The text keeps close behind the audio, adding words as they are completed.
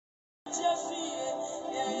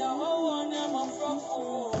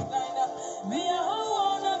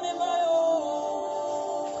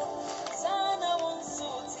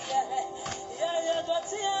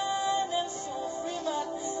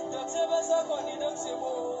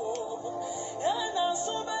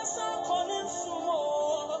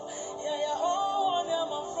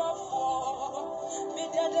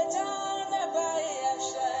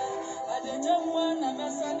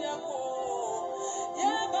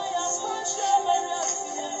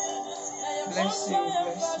Bless you,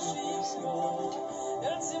 bless you, bless you, Lord.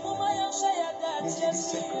 May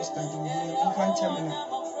Jesus Christ and the name of Chamina.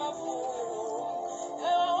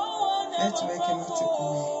 Let's make him to go.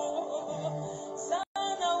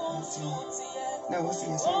 Now, what's the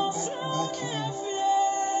sound back again?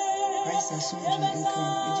 Christ has soon and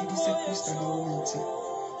come. May Jesus Christ and the woman to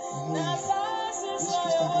Jesus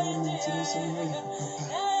Christ and the woman to listen to me, Papa.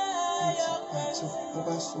 So,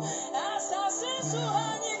 Papa, so.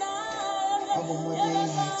 Abo mo dey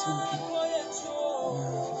here to be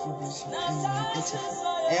for this and it's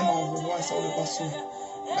Emma wo asa wo ba so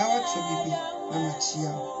na wa tro bibi na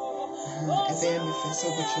machia e be me fe so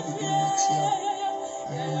be tro bibi na machia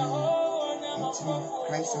it's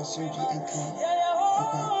Christ and surgery and come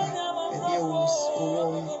papa e be o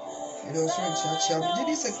e do so chia we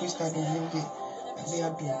did say Christ don him dey e be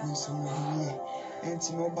ado no so mo here and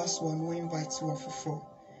no ba so no invite you afofo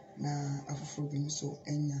na afofo bi so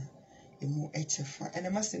enya emu echefa and I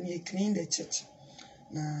must say clean the church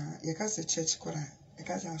na you can say church kora you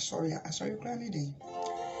can say sorry kora ni dey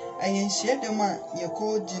ayen hie dem a ye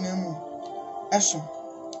call ginamu eso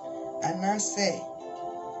ana say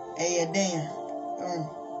eye den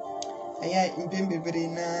aya mbembebere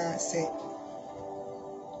na say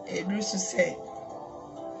edrusu say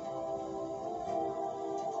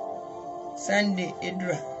Sunday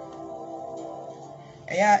edra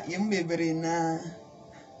aya yembebere na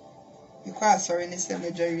because sorry ni say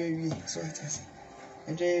majority so it is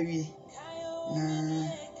majority na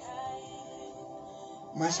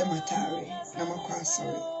masha matari na makwa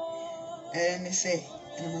sorry and say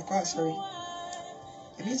na makwa sorry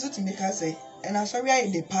e be so to make us say and I sorry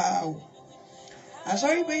I dey power I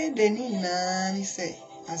sorry be dey ni na ni say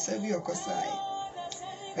asabi okosai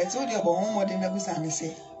but so dey about one more than busa ni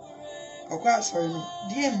say okwa sorry no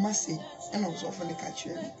dey message and also for the catch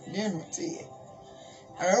dey no say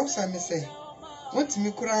I also say, what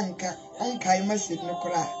me kuranka, unkai message no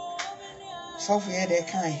kura. So for the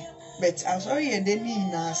kind, but I'm sorry, I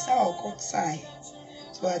didn't na saw court side.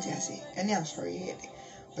 So what I say, any I'm sorry,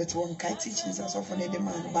 but one kai teachings us often the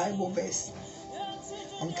man Bible verse.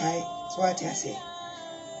 Unkai, so what I say.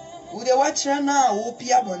 Would the watcher now,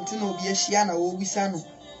 Opia Bontino be a Shiana, Obisano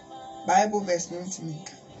Bible verse no to me.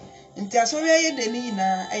 In Tassoria, the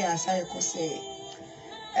Nina, I say,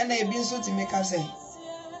 and I been so to make us say.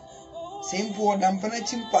 Same poor dampana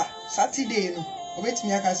chimpa Saturday no obet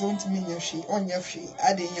me aka so ntimi nyahwe onyahwe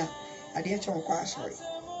adenya ade echon kwa sorry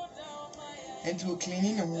and to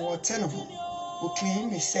cleaning and water no o clean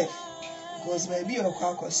myself because maybe o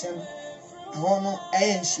kwa kwasem ahono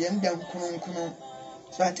enhiem dam kronkron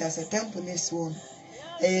so at as a templeness one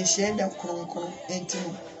enhiem dam kronkron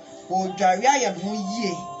entino o dware ayam ho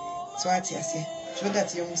yie so at as so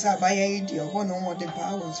that you musa baye idi obono mo de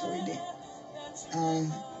power so we dey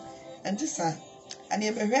and this and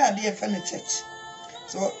you be at the church.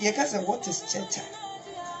 So you can say what is church?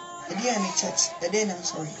 A day in the church, a day I'm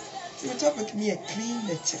sorry. So the topic me clean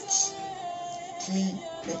the church. Clean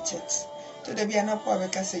the church. So there be an upper we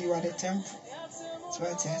can say you are the temple. So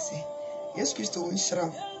what I say. Yes, Christo will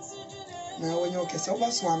shroud. Now when you can say over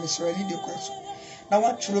swam is ready the question. Now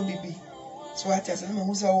what should be? So what I say, no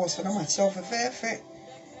who's always for myself a fair.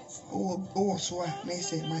 Oh, so I may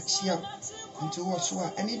say my child. Into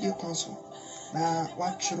what any day console. Na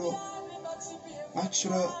what should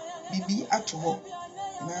be at home.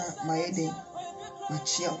 Na my day, my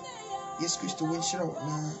child. Yes, Christo will show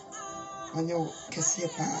na when you can see a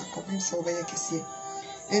pa, copy so very can see.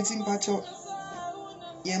 Anything but your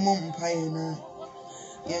mom pie na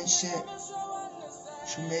yen share.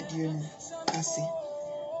 She made you I see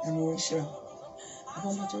and we will share. I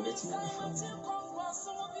don't want to let me know.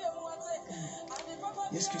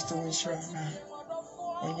 Yes, Christian will share now.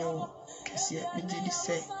 When you can see it, we did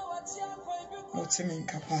say, what's him in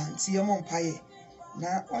Capan? See your mom pie.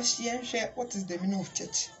 Now, what's she and share? What is the meaning of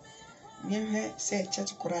church? Me and her say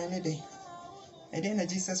church Koran day. And then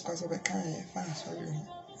Jesus Christ over kind, fast for you.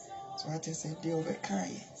 So I said, they over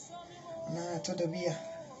kind. Now I told the beer.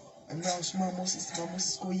 And now small Moses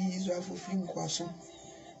go Israel for fling question.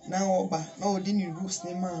 Now, Oba, no, didn't roost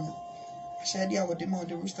the man. I shared the hour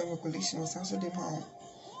the roost of a collection or some sort of man.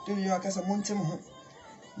 Do you as a mountain home?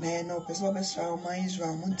 na no person obesra o man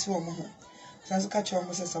Israel monte o mo ho sanso ka che o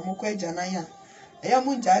mo se samoko ajanan a eya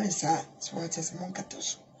munja ne sa so what is mon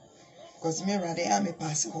katoso because me rade am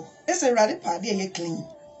pass ho ese rade pa de ye clean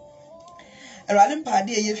rade pa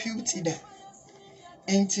de ye filthy da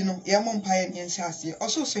enti no ye mo mpa ye ne nhyase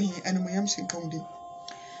oso so hin animuyam sinkamde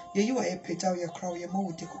ye you are peta ye crow ye mo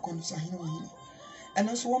wudi kokon so hin wo and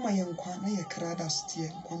also wama ye nkwa na ye krada stie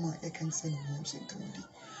nkwa ye kan se no animuyam sinkamde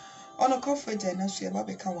ono comfort na so ye ba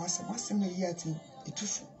be ka wasem ye ati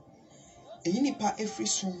etufu eyi nipa every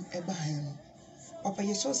sum eba han no papa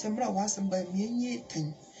ye so semra wasem ba me enye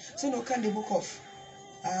ten so no kan the book of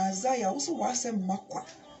Isaiah also wasem makwa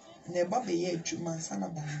na eba be ye adwuma sana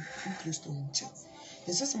ba Kristo nche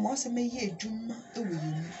yeso se mo se me ye adwuma ewo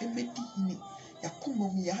yemu emedi hini yakoma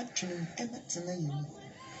mu ya adwene emetena yemu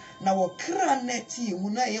na wo kra net yemu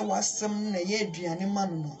na ye wasem na ye aduane ma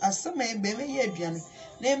no asem e be me ye aduane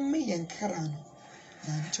na me ye nkra no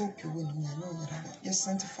na chopi wo ni ya no yara you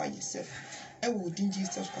sanctify yourself ewo din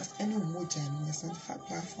Jesus Christ any moja ni you sanctify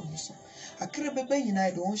platform so akra bebe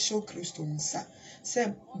nyina do on show Kristo nsa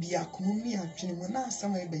se bia komumi adwene mu na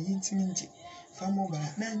asem e be yintimi nje famo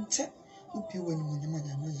bara na nche upi wo ni nyama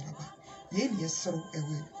ya no yara ye ni esoro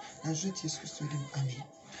ewe na joti Kristo dim amen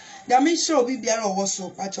da me show bibiara owo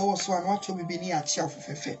so acha owo so anu acho bibi ni achi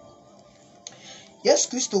afefefe yes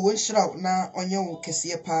Kristo won shira na onye wo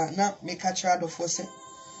kese pa na meka chado fo se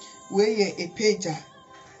we ye a page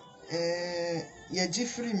ye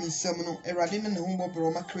jifri mi sem no erade ne ho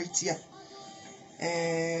bobro ma creatia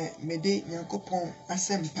mede Yakopon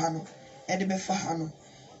asempa no e de be fa ha no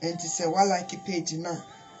enti se wa like page na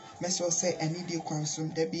meso se ani de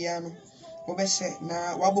kwansum da bia no wo be she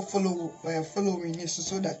na wa bo following you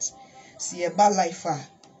so that see e ba life a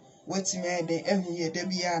what me de ehu ye da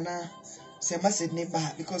bia na se message ne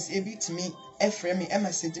ba because e bit me e frame me e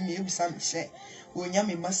message me e bisa me she wo nya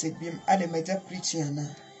me message bi ade meja preaching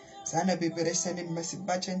ana sa na bebere send message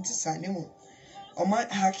ba chenti sa ne mo o ma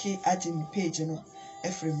haki ade me page no e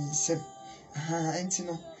frame me nsem enti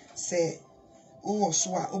no se wo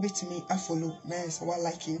so a obetimi afollow na se wa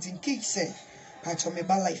like it in case say pacho me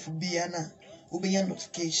ba life bia na obeya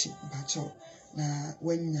notification pacho na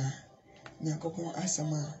wanya Yakopon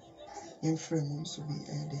asama yen frame so be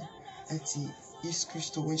ede ati is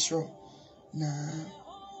Kristo we show na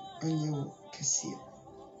onye kesi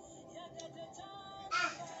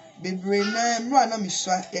bebre na mra na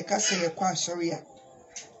miswa ye kase ye kwa asori a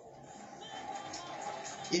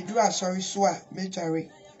edu asori so a mejare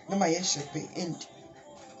na ma ye shepe end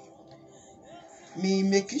me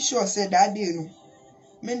make sure say that day no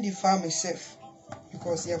me define myself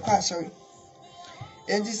because ye kwa asori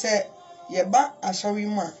and he say ye ba asori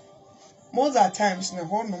ma most of the times na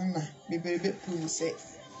honum na beberebe prove say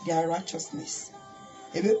their righteousness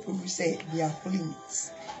e be prove say their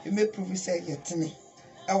holiness e be prove say yetene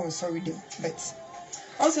I was sorry them but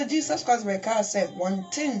also Jesus Christ we can say one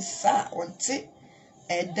thing sa one thing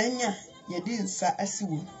edanya ye din sa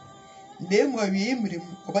asiwo de mo awie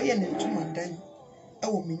mrem obaye na ntuma dan e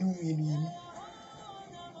wo menu mienu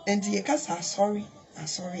and ye ka sa sorry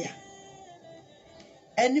a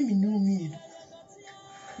enemy no mienu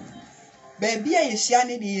baby a yeshia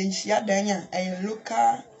ne de yeshia dan a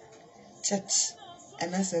local church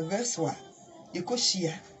and as a verse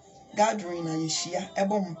yekoshia gathering na yeshia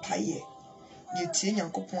ebo mpaye yetie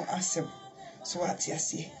Yakopon asem so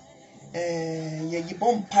atiase ye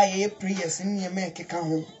yibo mpaye prayers ni me keka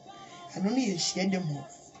ho ano ne yeshia dem ho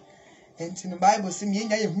enti no Bible say me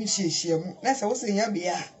nya ye hu hihia mu na se wo se nya be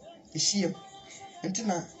a yeshia enti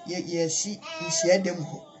na ye yeshia dem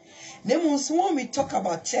ho nemo so when we talk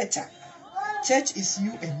about church is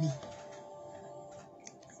you and me.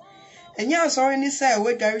 And yeah, sorry, ni say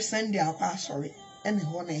we gary Sunday akwa sorry. And the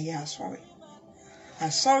one here sorry.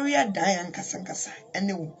 A sorry a Diane Kasankasa. And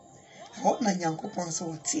the hope na Yakopon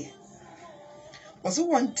so tea. Was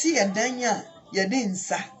one tea a danya ya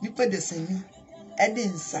dinsa, nipa de semi, a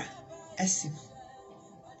dinsa, esim.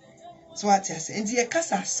 So what I say, and the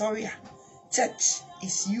casa sorry, church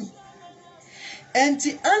is you. And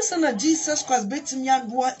the answer na Jesus Christ bet me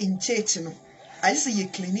agua in church no. I say you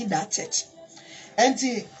clean that church. And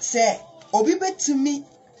he say, obi bet me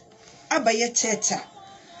abaye church.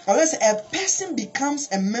 Unless a person becomes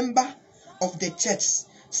a member of the church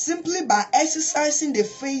simply by exercising the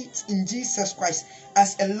faith in Jesus Christ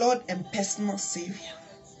as a Lord and personal Savior.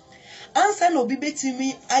 Answer no obi bet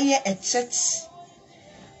me aye a church.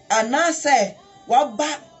 And now say, what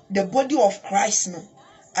about the body of Christ no?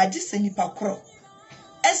 I just say nipa kro.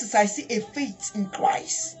 Exercise a faith in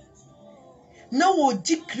Christ. Now,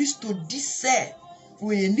 G Christo disse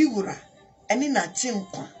we niwura, and in a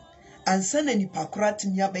tinkwa, and send any pakrat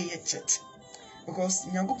near by a church. Because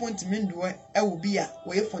Yankopon to men do I will be a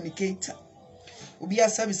way fornicator. Will be a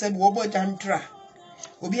service said wobo jantra.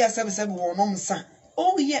 Will be a service said war son.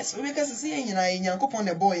 Oh yes, because seeing in Yankopon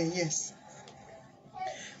the boy, yes.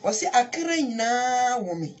 Was it a crane na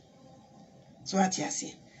woman? So what you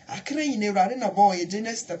say? A crane a boy,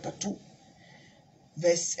 Genesis chapter 2.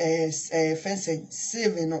 Verse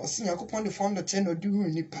 7 or sing upon the founder 10 or do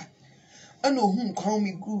nipa. I know whom call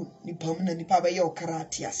me good, nipa nipa by your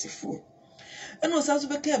karate as a fool. And was also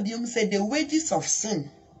became said the wages of sin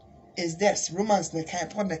is this Romans the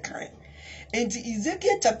kind upon the kind. And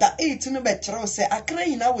Ezekiel chapter 8 in the better say a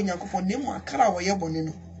crane now when you upon them a car away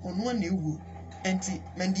bonino on one new and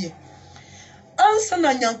Mendia. Answer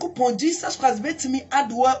na Yankupon Jesus Christ bet me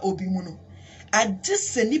adwa obimuno. I just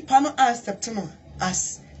say nipano acceptano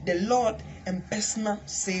as the Lord and personal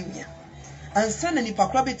Savior. And son and nipa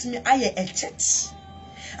bet me aye a church.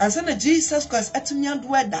 And son Jesus Christ at me and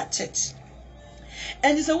wear that church.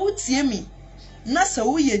 And it's a would see me. Nasa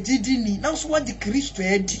we didn't now so what the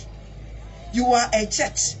Christian. You are a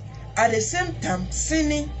church. At the same time,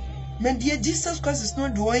 sinning. Men dear Jesus Christ is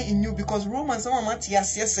not dwelling in you because Romans are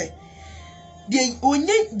Matthias yes. The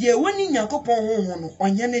winning Yakopon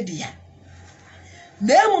on Yanedia.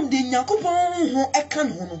 Them the Yakopon who a can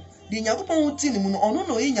the Yakopon tin on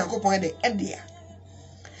no Yakopon the Edia.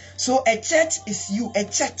 So a church is you, a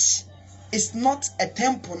church is not a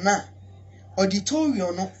temple now,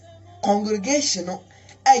 auditorium, no, congregation, no,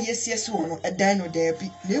 yes, one, a dino there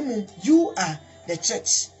be. You are the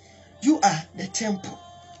church, you are the temple.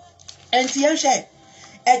 And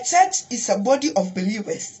a church is a body of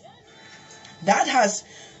believers that has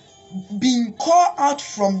been called out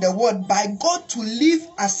from the world by God to live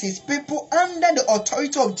as his people under the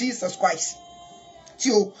authority of Jesus Christ.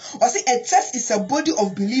 So, I say a church is a body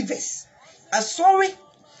of believers. Sorry,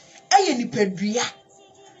 I pedria.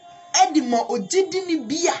 Edima ojidini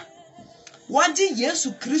bia. Wadi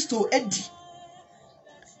Yesu Kristo edi.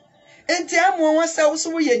 Enti amu wasa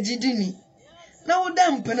usu ye jidini. Na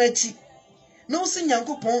udam penachi. Na usi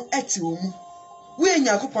Nyankopon eti omu. We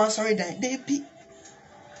Nyankopon sorry dan they be.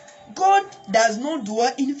 God does not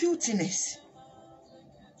dwell in filthiness.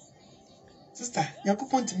 Sister,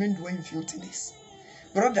 Nyankopon to men dwell in filthiness.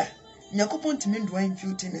 Brother, Nyankopon to men dwell in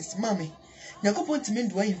filthiness. Mommy, Nyankopon to men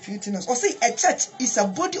dwell in filthiness. Or say a church is a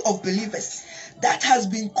body of believers that has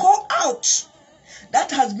been called out.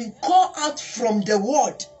 That has been called out from the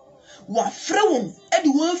world. Wa frewon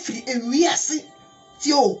edwan free ewiase.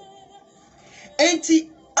 Tio. Enti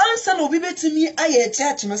answer no bibe to me aye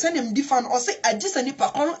church no send him different or say I just any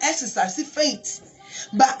pakon exercise faith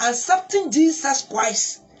by accepting Jesus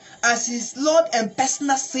Christ as his Lord and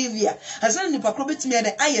personal Savior. As any pakon to me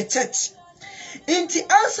aye church. Enti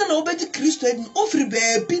answer no obedi Christo edin ofri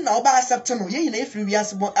baby na oba accept no ye na efri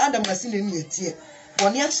wiase bon Adam asine ni etie.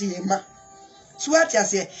 Boni ahyema. So what you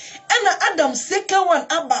say? And Adam second one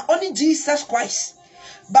about only Jesus Christ.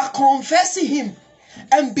 By confessing him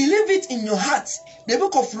and believe it in your heart. The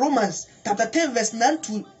book of Romans, chapter 10, verse 9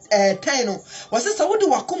 to 10. Was this what do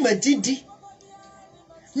wakuma didi?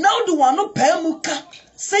 Now do one no pemuka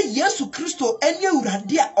say Yesu Kristo enye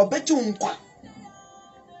uradia obeju unkwa.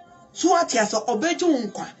 So what you say obeju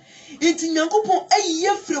unkwa. Iti Nyankopon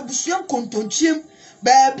eye frebusuan kontonchiem.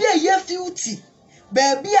 Baby eye filthy.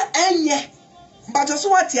 Baby enye. But also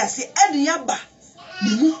what you say, any yaba.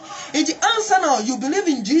 If the answer now, you believe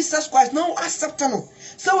in Jesus Christ, now accept no.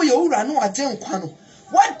 So you run no attend kwano.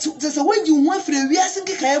 What there's a way you want for the reason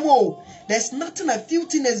there's nothing a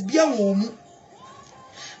filthiness be a woman.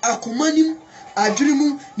 A commanding, a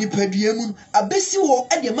dream, ni pediamun, a besi wo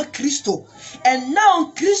edema Christo. And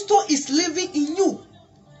now Christo is living in you.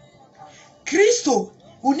 Christo,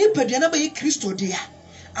 uni pediana by Christo dear.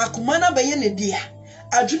 A commanda by any dear.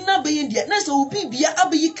 Adrina be India. Next will be Bia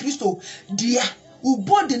Abbey Christo, dear. Who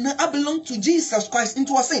body belong to Jesus Christ.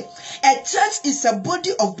 Into a say, a church is a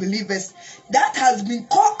body of believers that has been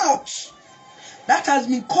called out. That has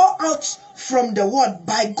been called out from the world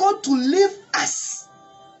by God to live us.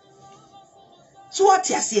 So what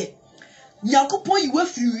you say? Nyankopon you will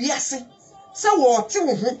furious. So what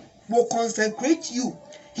will consecrate you.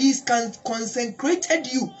 He's consecrated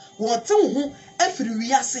you. What every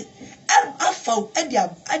reasi afa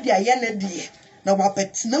edia yene die na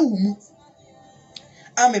wapet na umu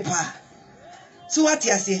amepa. So what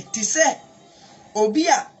you say ti say obi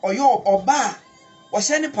a oyo oba wo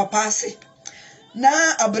hye ne papa ase na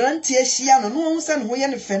abranti ahia no no nsa ne ho ye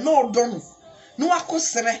ne fe na odo no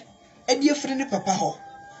akosere edi efre ne papa ho.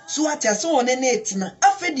 So what you say one na etina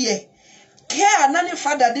afedie care na ne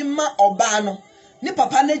father de ma oba no ni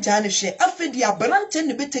papa ne gya ne hwe afi di abrante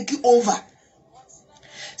ne be take over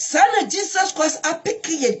sana Jesus Christ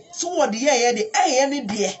apiki ye so what the ye the ne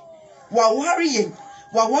de wa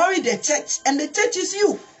worry the church and the church is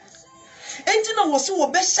you enti na wo so wo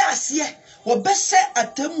be hye ase wo be hye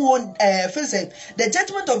atemu the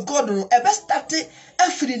judgment of God no e be start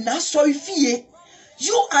afiri na sorry fie.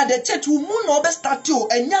 You are the church who moon no be start you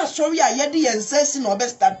enya sorry a ye de yense no be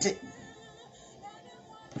start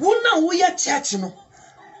wo na wo ye church no.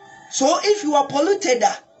 So if you are polluted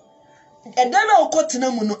and then I'll cut na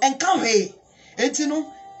mu no enka hwe enti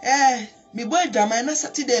no me boy dwama na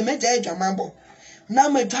Saturday me jay dwama bo na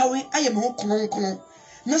me dawe ayem ho kono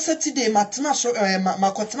na Saturday matena so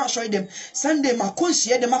makotena so dem Sunday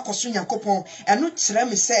makonhie dem akoso Yakopon eno kire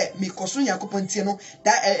me say me koso Yakopon tie no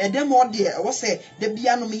da edem o de wo say da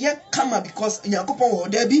bia no me ye kama because Yakopon wo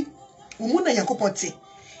da bi umu na Yakopon tie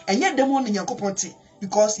enye dem o na Yakopon tie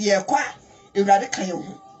because ye kwa ewrade kan ye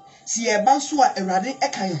ho si ye ban so a ewrade e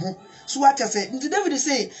kan ye ho. So what I say, David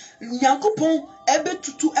say, Yakopon ebe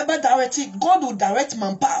tutu ebe directing, God will direct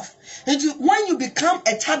man path. And when you become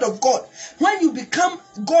a child of God, when you become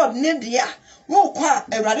God nedia, wo kwa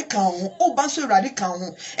e radical, o banso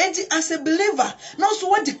radical. And as a believer, now so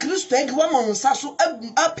what the Christ egg woman so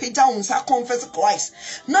up down sa confess Christ.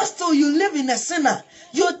 Now still you live in a sinner.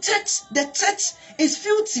 Your church, the church is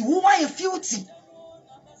filthy. Why you filthy?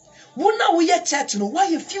 Wona we church no why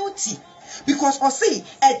you filthy? Because I say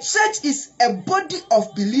a church is a body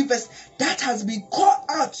of believers that has been called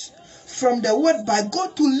out from the word by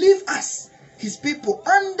God to live as his people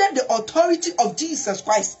under the authority of Jesus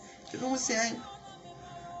Christ. You know what I'm saying?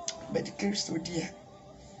 But the Christ dear.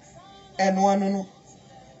 And one no.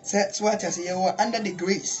 That's what I say. You are under the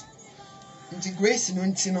grace. The grace no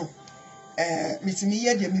ntino. Me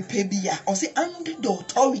here dey me pay biya. I say under the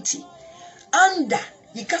authority. Under.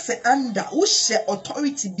 You can say under who share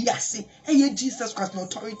authority be ase. Hey, Jesus Christ no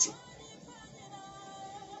authority.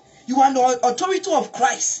 You are the authority of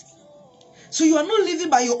Christ. So you are not living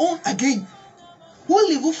by your own again. Who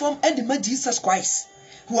live from Edema Jesus Christ?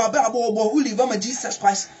 Who are who live from Jesus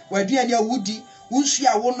Christ? Where do you woody?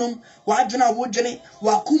 Unshia wonum, wadjana wojene,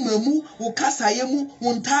 wakumemu, ukasayemu,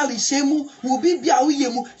 untali shemu, ubibia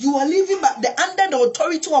uyemu. You are living by under the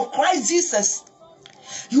authority of Christ Jesus.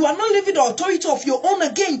 You are not living the authority of your own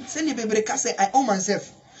again. Send the baby say, I own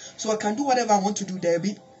myself. So I can do whatever I want to do,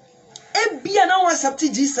 Debbie. Ebia now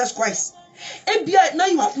accepted Jesus Christ. Ebia now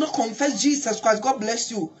you have not confessed Jesus Christ. God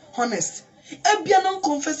bless you. Honest. Ebia now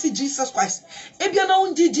confess Jesus Christ. Ebia now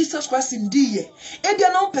indeed Jesus Christ indeed.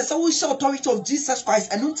 Ebia now person who show authority of Jesus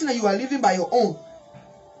Christ and until you are living by your own.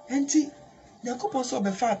 Auntie, Yakopon so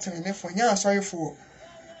be fat and for ya sorry for.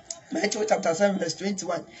 Matthew chapter 7 verse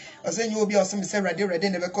 21. I say you will be awesome say ready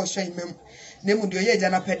never cause shame mem. Nemu do ye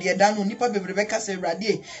jana pede da no nipa bebrebe ka say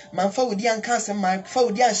ready. Man fa wodi anka asem man fa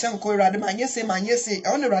wodi anhye nko ready man yese e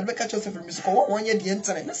won ready be ka Joseph mi so ko won ye de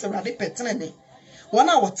entene na say ready petene ne.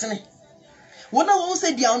 Wona wotene. Wona won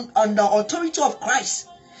say they are under authority of Christ.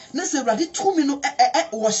 Na say ready 2 mi no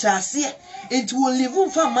wo hyase. It will live on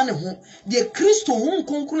fa man ho. De Kristo ho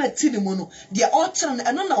nkonkron ati ni mo no. De all chen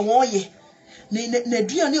eno na wo ye. Na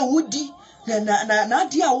duane wodi na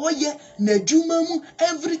dia woye na dwuma mu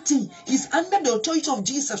everything is under the authority of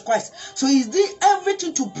Jesus Christ. So he's doing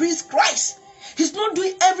everything to praise Christ. He's not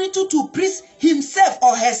doing everything to praise himself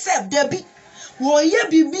or herself. Debi woye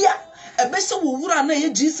bibia ebese wo wura na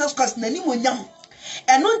ye Jesus Christ na ni monyam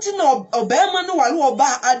eno nti na obema no wale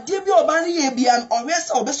oba ade bi oba ne ye bia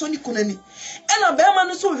ohwese obeso ni kunani ena obema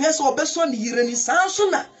no so ohwese obeso ni yirani sanso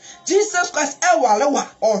na Jesus Christ wale wa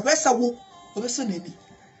ohwese wo obeso nani.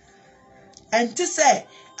 And to say,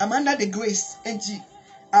 I'm under the grace, and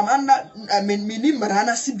I'm under, meaning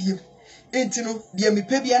Marana Sibium. And to know, dear me,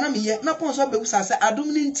 baby, and I'm here. Not once I say, I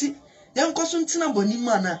don't need to. Young Cosuntina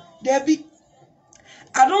Bonimana, there be.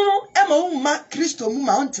 I don't know, Emma, Ma, Christo,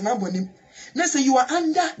 Mountain, Abonim. Now say you are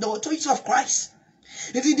under the authority of Christ.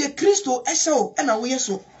 If you did Christo, Esau, and away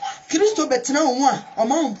so. Christo betina one, or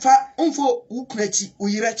Mount Fa, Unfo, Ukrechi,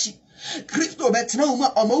 Uirachi. Christo betina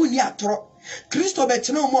one, or Mounia. Christo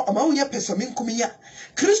betina mo amawuye pesomin kumiya.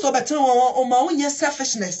 Christo betina mo amawuye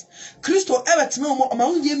selfishness. Christo betina mo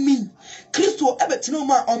amawuye mean. Christo betina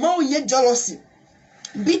mo amawuye jealousy,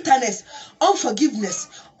 bitterness, unforgiveness.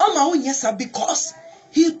 Amawuye sa because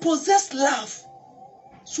he possessed love.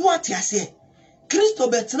 So what you say? Christo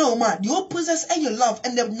betina mo the opposite and your love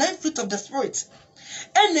and the 9 fruit of the spirit.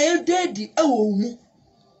 And the daddy mu.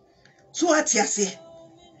 So what you say?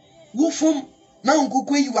 Go from now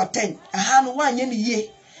you are 10. I had 1 year.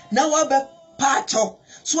 Now I be pacho.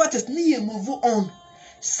 So what is near move on.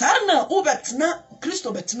 Sana obetna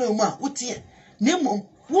Christo betna ma utie. Nemo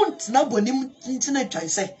won't na bonim internet try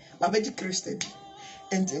say babeji Christian.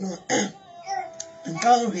 And you know and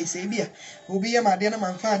can we say bia obi ya made na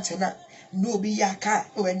manfa na no obi ya ka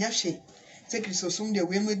o anya hwe say Christosum de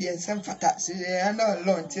we mu de ensem fata say na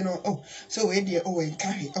alone you know oh so we de o en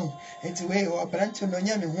carry oh and we o branch no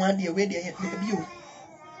nya me ho ade we de bi o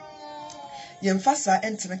ye mfasa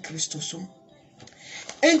entene Christosum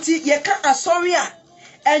enti ye ka asori a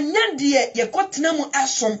enya de ye kotena mu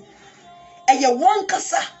asom eye won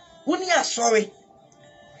kasa woni asori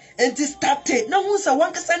enti starte na hu sa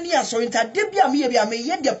wan kasa ni asori nta de bia me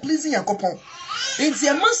ye de pleasing yakopon enti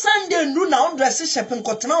e man Sunday nru na on dress shepen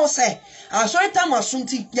kotena wo say asori tam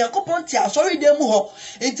asunti yakopon ti asori de mu ho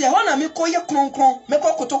enti e ho na me koye kronkron me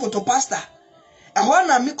kokotokoto pastor e ho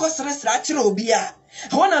na me ko sresra kire obi a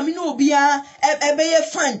e ho na me no obi a ebe ye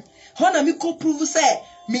fine ho na me ko prove say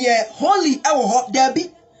me holy e wo ho there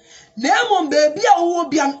be Nemo baby a wo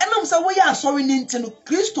bian enam say wo ya asori ni ntino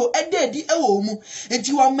Kristo ededi e wo mu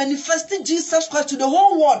enti wa manifesting Jesus Christ to the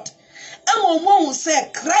whole world emo mo hu say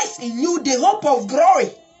Christ in you the hope of glory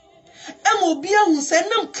emo bia hu say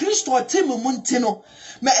nam Kristo atemu mu ntino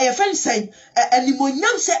me e fen say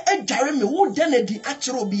animonyam say adware me wo danadi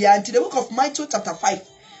akere bia enti the book of Matthew chapter 5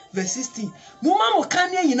 verse 16 mo ma mo kan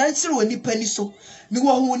ne nyina nsire woni pani so ni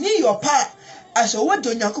wo hu ni your pa as a word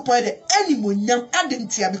on Yakupon the animonyam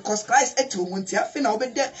adentia because Christ eto wontia fe na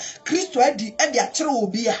obede Kristo edi achero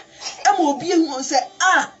obi a ema obi hu say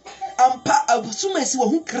ampa asumasi wo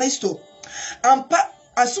hu Kristo ampa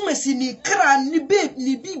asumasi ni kra ni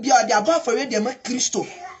bibia de aba for de ma Kristo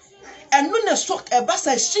enu ne sok e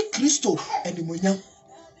basa shi Kristo animonyam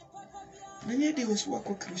nanye de was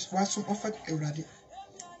wako Kristo waso offer ewrade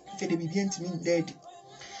fe de bibia ntimi dead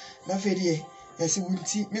na fe de yesi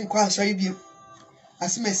wunti me nkwa asori bi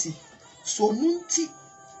asimesi so nunti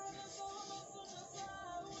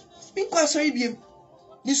bikwa so ibiem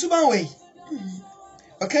ni suban we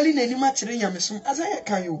okali na enima kire nyamesom azaya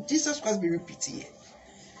kan yo Jesus Christ be repeating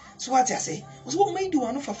so what I say was what made you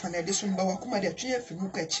anu fafa na de so mba wakoma de atwe afimu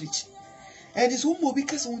ka chirichi and this wo bi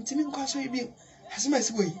kase wonti mi nkwa so ibiem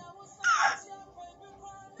asimesi we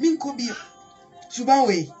mi nko bi suban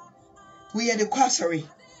we are the kwasori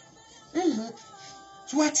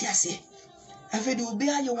so what I say afede obi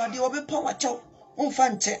aye wade obi pa wacho umfa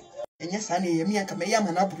nche enya sa na yemi anka me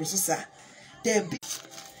yama na buru so sa de bi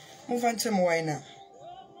umfa nche mo wai na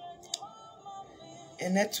e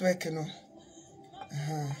network no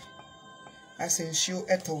asensio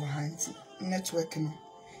eto hanti network no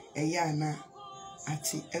e ya na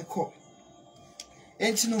ati eko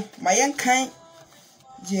enti no mayen kan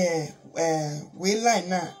je we line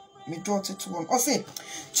na me draw to one. Or say,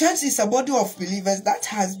 church is a body of believers that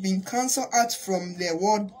has been cancelled out from the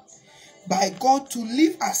world by God to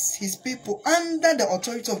leave us, his people, under the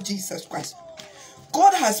authority of Jesus Christ.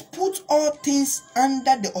 God has put all things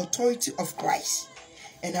under the authority of Christ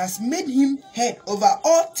and has made him head over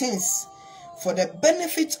all things for the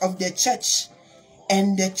benefit of the church.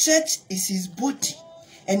 And the church is his body,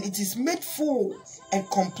 and it is made full and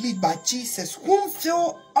complete by Jesus, whom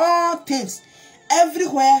fill all things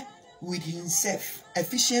everywhere with himself.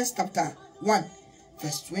 Ephesians chapter 1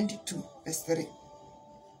 verse 22 verse 3.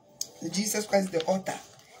 Jesus Christ is the author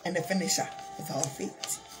and the finisher of our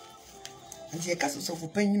faith. And the case of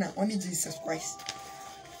opinion only Jesus Christ.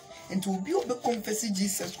 And to be able to confess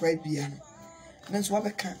Jesus Christ be and then so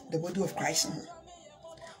the body of Christ.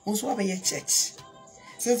 Also have a church.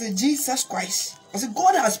 Says Jesus Christ. As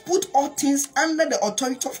God has put all things under the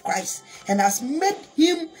authority of Christ and has made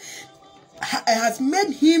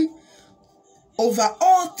him over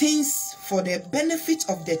all things for the benefit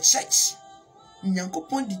of the church.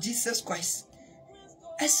 Nyankopon di Jesus Christ.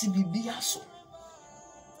 SBB aso.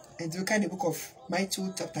 And you can the book of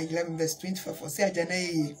Matthew chapter 11 verse 25 for say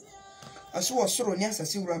ajana aso osoro ni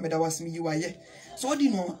asase wura meda wasmi yiwaye. So odi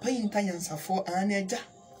no payin tanyansa for aneja.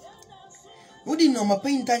 Odi no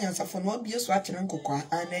mapayin tanyansa for no bi so akere nkokwa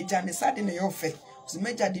aneja ne sade ne yofe. So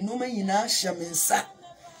meja di no man yina ahya mensa.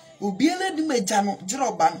 Obiele di meja no jira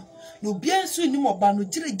oba no. No bien so ni oba no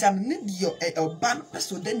jira ja no ne di oba no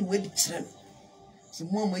peso den we di kire no. So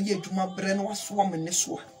mo ma ye adwuma bre no waso am ne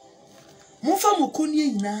so a. Mo fa mo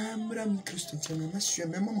koni nyina mra mi Kristo tena na hwe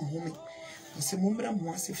me mama home. Se mo mra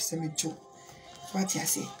mo ase fse me jo. What ya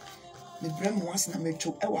say? Me bra mo ase na me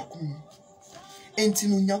jo e wakom. Enti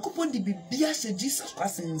no Nyankopon di bibia se Jesus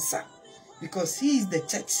Christ nsa because he is the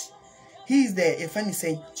church. He is the funny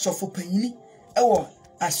say so for panini e wo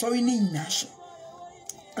asori ni nyina so.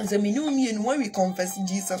 And so me when we confess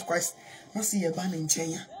Jesus Christ, must see a ban in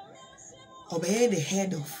China. Obey the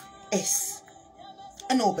head of S.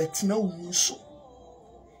 And obey no muso.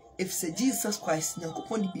 if say Jesus Christ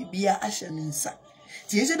nyankopon di bibia ahye ne nsa.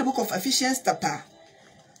 Ti ese the book of Ephesians chapter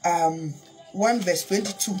 1 verse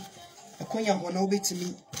 22. Akonya ho na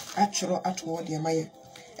obetimi atworo atwo de maye.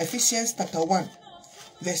 Ephesians chapter 1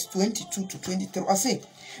 verse 22 to 23. I say,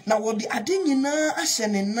 now what the ade nyina ahye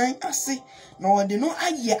ne nan ase, na what the no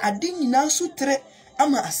aye ade nyina so tre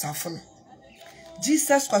ama asafo no.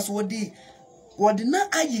 Jesus Christ what the na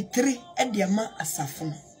aye tre e de ama asafo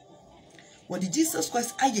no. What the Jesus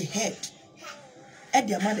Christ aye head e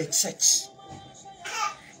de ama the church.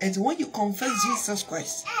 And when you confess Jesus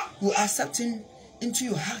Christ, you accept him into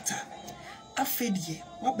your heart. Afedie,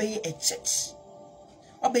 what be a church?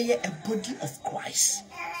 What be a body of Christ?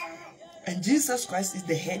 And Jesus Christ is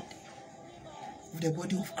the head of the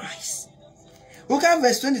body of Christ. Look at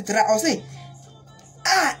verse 23. I'll say,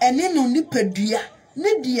 and then no nipedia,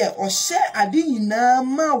 nidia or share adi yina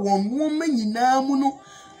ma one woman yina muno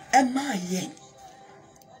and my yen.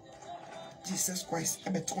 Jesus Christ, I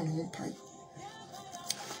bet on one pine.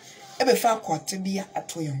 Ebe fa kwate bia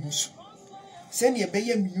ato ye ho so se ne ebe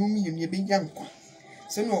ye miumi ye be yankwa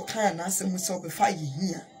se ne oka na asem se obefa ye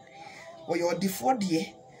hia wo ye odefo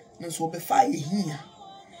de no so obefa ye hia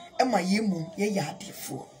e ma ye mu ye ya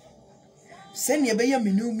adefo se ne ebe ye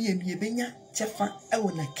miumi ye be nya chefa e wo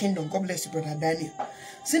na kingdom. God bless you, brother Daniel.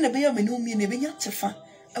 Se ne ebe ye miumi ye be nya chefa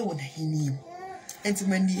e wo na hinim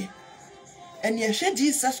entimandie ene ye hwe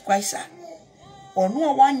Jesus Christ a ono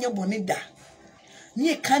a wanye bone da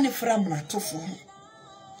ni kan from na tofo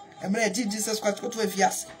emre Jesus Christ ko to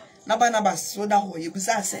afias na Barnabas so da ho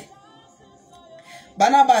yebusa se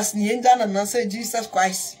Barnabas ni enja na say Jesus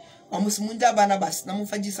Christ amusumunja Barnabas na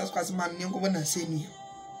mfa Jesus Christ man ni nko na se ni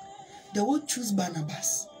they will choose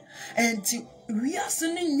Barnabas and we are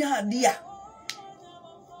sending nya dia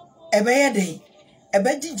ebe dey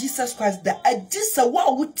ebe Jesus Christ da agisa wa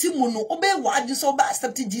wutimu no obe wa agisa oba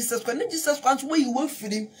accept Jesus Christ na Jesus Christ where you want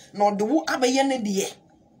freedom no de wo abaye ne de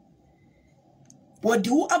what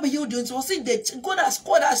do abaye do so say that God has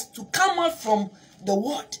called us to come out from the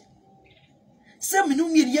world. Say me no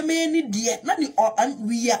me ye me ne de na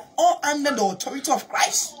we are all under the authority of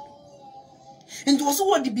Christ. And also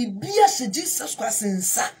what the bibia say Jesus Christ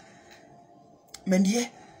insa mendie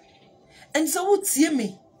and so what see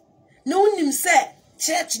me no nim say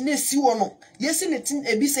church na si wo no yesi ne tin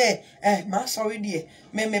ebi say ma sorry de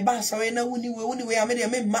me ba sorry na woni we am de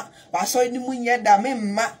me ma ba sorry ni munye da me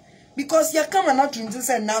ma because you come and to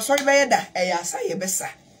say na sorry be da ya say ye besa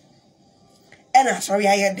and na sorry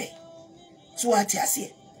aye de so what you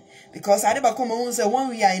say because I never come on say when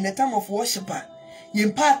we are in a time of worship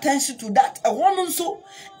you pay attention to that a one so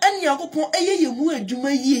and yakopon eye ye mu adwuma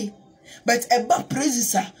yie but eba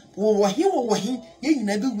praises wo him ye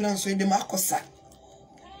nyina be gura so de makosa.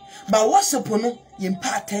 But worship no you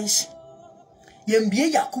pay attention. You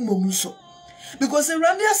mbie yakuma mu so. Because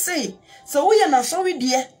around there say, so we are not sorry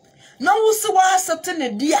dear. Now we say wa accept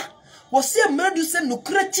ne dear. We say murder say no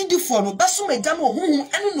creating the for no baso me jam ho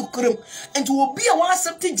enu no krem. And to be a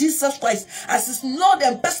accept Jesus Christ as his Lord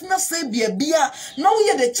and personal savior bia. Now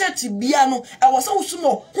we the church bia no. I was also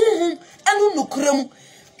no enu no krem.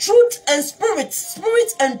 Truth and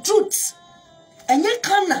spirit and truth. And ye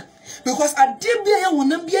canna. Because I did be a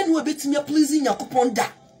woman be no bit me pleasing Yakupon da.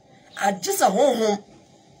 I just a home.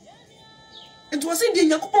 It was in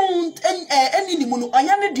the Yakupon and any mono, I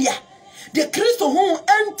am dear. The Christo home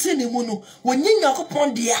and mono when you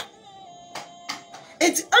Yakupon dear.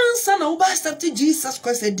 It's answer no bastard to Jesus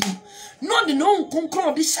Christ said, not the non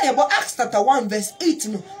concur this say about Acts chapter 1 verse 8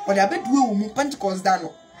 no, but I bet we will Pentecost down.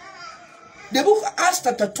 The book of Acts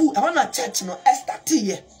chapter 2, I want a church no, Esther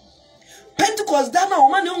T. Pentecost dana o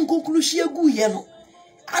ma ne nkonkulu hie gu ye no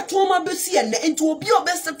atoma besi ene enti obi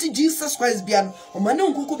obesepti Jesus Christ bia no o ma ne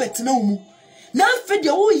nkonku betena omu na afede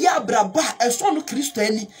wo ye abraba eso no Kristo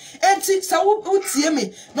ani enti sa wo tie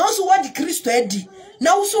me na so wadi Kristo adi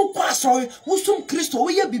na wo so kwa so wo sum Kristo wo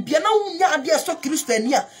ye bibia na wo nya ade eso Kristo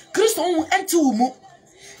ani a Kristo wo enti wo mu.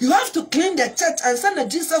 You have to clean the church and send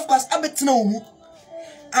Jesus Christ abetena omu.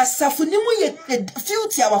 Asafu ni mu ye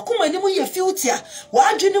filter wakoma ni mu ye filter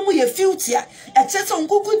wadwe ni mu ye filter ekese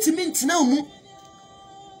onkuku ntimi ntina omu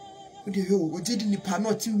ode yo ojedi nipa na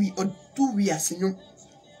oti wi odu wi asenyo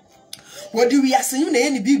wodi wi asenyo na ye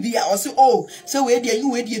ni bibia o se oh se we de yu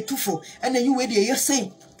we de tufo ena yu we de ye sen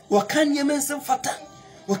wakan ye mensem fata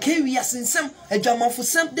wakan wi asensem adwamafo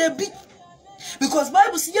sem da bi because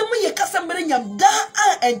Bible say ye mu ye kasambere nyam da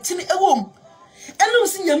entini ewom. And no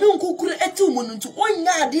see Yamin Kukuru etumun to 1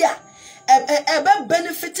 yard dear. Ebe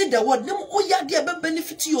benefited the word, no yard dear,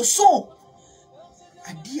 benefit your soul.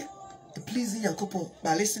 A dear, the pleasing your couple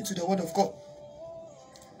by listening to the word of God.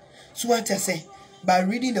 So what I say, by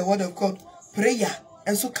reading the word of God, prayer,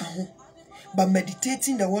 and so can by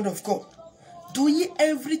meditating the word of God. Doing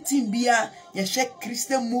everything via your check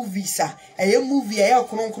Christian movies, a movie, a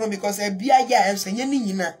kron because a bia and say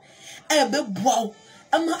nina, a be wow,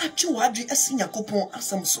 I'm actually a senior coupon as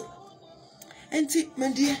some so. And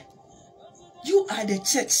my dear, you are the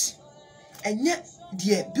church, and yet,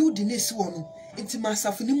 dear, building this one into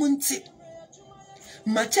myself in the monte.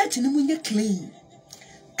 My church in the moon clean,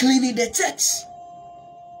 cleaning the church.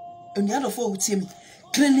 And the other four would me,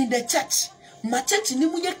 cleaning the church. My church in the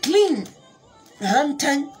moon clean.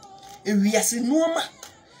 Hantan, we are saying normal.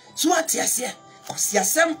 So what you say? Cause you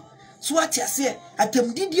some. So what you say?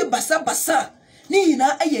 Atem did you basa. Ni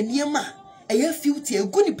na aye niema. Aye filthy. A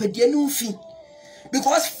good pediano fee.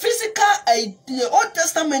 Because physical, the Old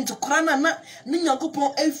Testament, Korana na ninya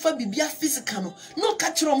kupon elfa bibia physical no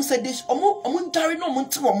catch rom said this omo tari no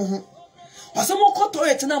monte omo. Wasamo koto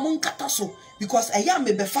et na mon kataso because I am a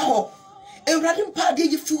befa ho. E radin pa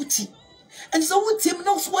de filthy. And so with him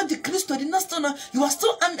knows what the Christ did not stand. You are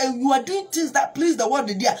still you are doing things that please the world.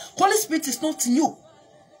 There, Holy Spirit is not in you.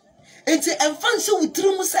 And say, and fancy with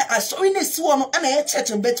true say, I saw in a swan and a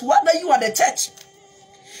church, but whether you are the church,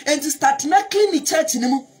 and to start not clean the church in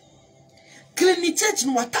him. Clean the church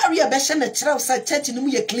in what area beshan the church in him,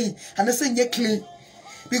 you clean, and I say you clean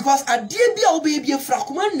because I dear be a baby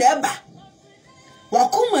fracuman never.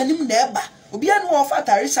 Wakuma him never. Obian war fat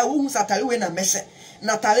Arisa wounds at a win a message.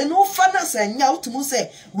 Natale no fana se nya utumu se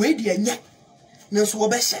we de nya nanso wo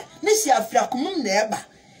behye ne si afrakomum na eba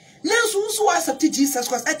nanso so accept Jesus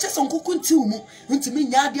Christ e chese nkoku ntiw mu ntimi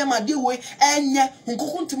nya ade ma de we enye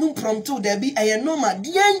nkoku ntimi impromptu da bi eye normal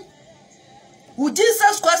de wo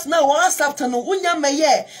Jesus Christ na wo accept no unya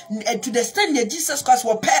meye to the stand Jesus Christ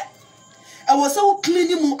wo pe e wo se wo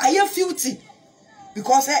clean mu aye filthy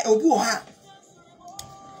because obi wo ha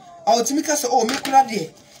ultimate so o me kura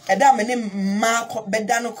de Eda mene ma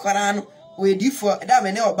bedano korano we di for eda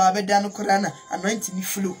mene oba bedano korana anointing me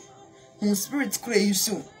flow. Mon spirit kure you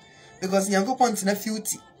soon because nyango point na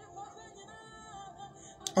filthy.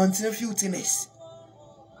 Until filthiness.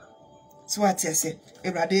 So what I say,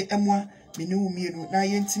 Ebrade emwa mene umienu na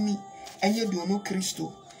yentimi enye do no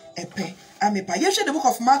Christo epe amepa. You share the book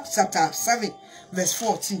of Mark chapter 7 verse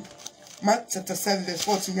 14. Mark chapter 7 verse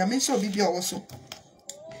 14. Ya mention Biblia also.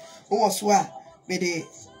 O oswa be the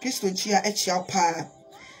Christo chia echia pa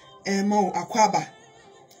mo akwaba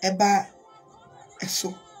eba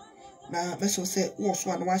eso na beso se wo so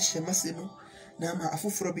an wa hye mase no na ma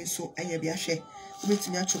afoforo bi so enya bi ahwe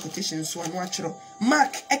obetimi acho quotation so an wa chiro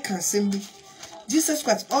Mark eka assembly Jesus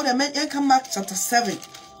Christ all the men come Mark chapter 7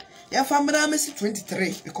 ya famra mesi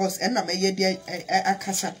 23 because enna me ye dia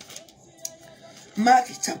akasa Mark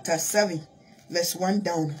chapter 7 verse 1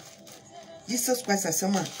 down Jesus Christ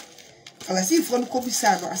asema Alasi for no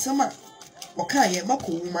kobisa no asema oka ye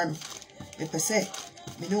mako wuma no e pese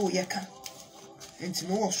me no yeka enti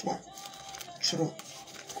no wo so chiro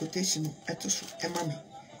quotation etoso emame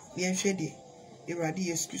me enhwe de Ewrade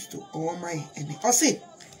Yesu Kristo owo mai ene o se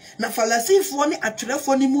na falasi for ni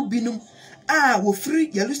atwerefo ni mu binum a wo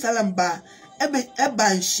free Jerusalem ba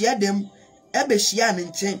eba nhia dem ebe hia ne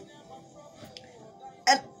nchen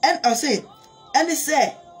and I say and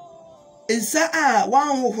say insa a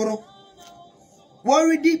wan wo horo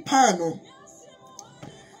worriedy pano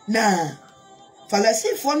na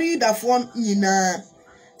falasi for no da for nyina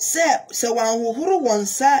se wan hohoro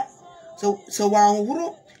wonsa so wan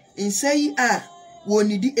hohoro insai a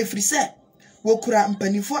wonidi efrise wokura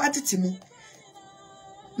mpanifo atetimu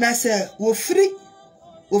na se wo free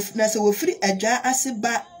adwa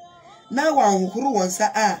aseba na wan hohoro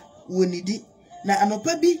wonsa a wonidi na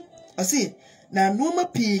anopa bi o se na noma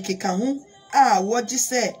pii keka ho a woji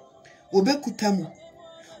se obekutamu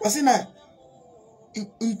wasina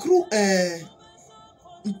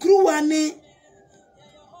nkruwane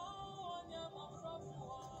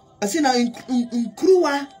asina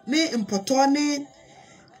nkruwa ne mpoto ne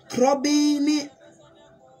krobi ne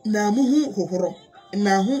na muhu hohoro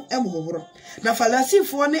na hu hohoro na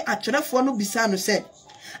falasifo ne atwerefo no bisa no se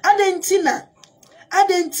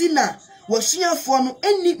adentina wasuafo no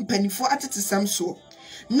eni mpanifo atetesam so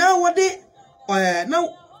na wode na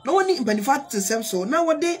woni mpanifo atetesam so na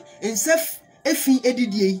wode ensef efi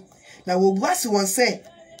edidie na wobuase won se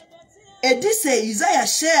edi se Isaiah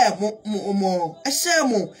share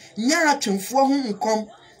mo nyara twemfo ho nkom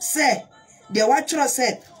se de watwero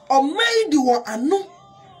se omaidi won ano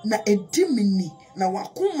na edimini na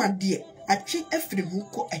wakoma de atwe afrim ho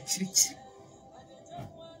ko akirichi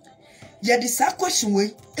ya de sa question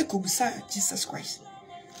we ekobisa Jesus Christ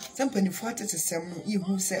sampanifo atetesam no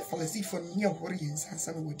yehu se falasifo no ye hore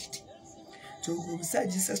yensansa no wodidi to who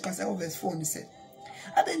said Jesus Christ over his phone. He said,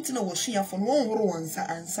 I didn't know what she had from one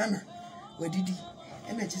and Sana. Where did he?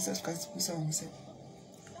 And Jesus Christ was on said,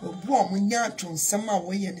 oh, boy, when you're to some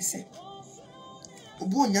way, and he said, oh,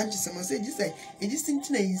 boy, young someone said, you say, it is in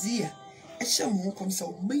easier. A shall more come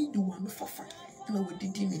so made one for fun. And I would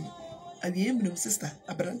deem I be him, sister,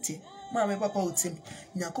 a branty. Mamma, papa would say,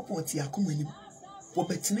 Yakopoti, Akumani. What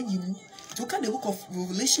better you look at the book of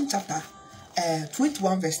Revelation chapter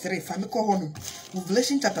 21 verse 3. If I may call on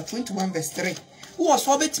Revelation chapter 21 verse 3. Who was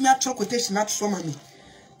for bet me a quotation not so mommy.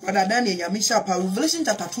 Rather than a Yamisha, Revelation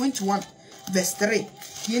chapter 21 verse 3.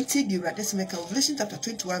 Yenti be right. Let's make a Revelation chapter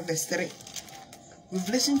 21 verse 3.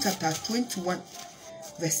 Revelation chapter 21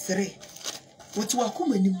 verse 3. What you are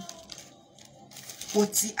coming?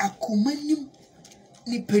 What you are coming?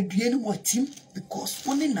 Ni peduen watim because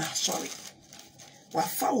one na sorry. Wa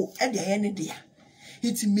fawo e de ene dia.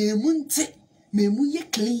 Iti memu nte, memu ye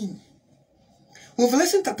clean.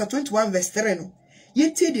 Revelation chapter 21 verse 3 no.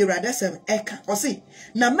 Yenti de radasem eka.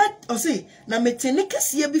 Na metene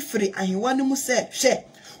kase bi firi ahewa ne mu se hwe.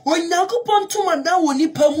 Onyankopon tomadan wo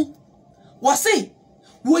nipa mu. Wose,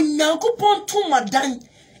 onyankopon tomadan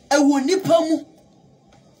e wo nipa mu.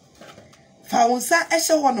 Fa wonsa e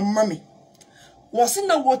hye ho no mame. Wasi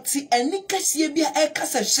na woti eni kase bia e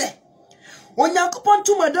kasa hye. Onyankopon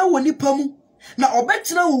tumada wo nipa mu na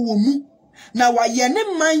obetina wo mu na waye ne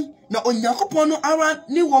man na onyankopon no ara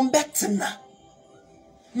ni wo betena.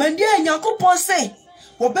 Mande onyankopon say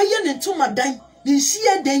wo beye ne tumadan ne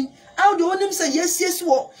hie den awde wonim say yes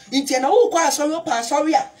wo nti na wo kwa asori pa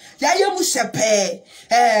asori a ya ye mu sepe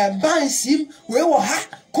bansim we wo ha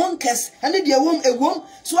konkes ene de ewom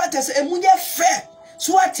so atese emunye fe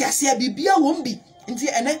so atiase bibia wom bi nti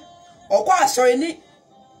ene okwa asori ni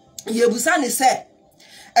yebusa ne se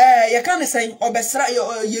ye kan say obesra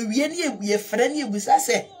ye wie ne ye frɛ ne yebusa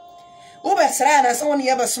se obesra na se won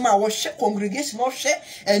ye besoma wo hwe congregation wo hwe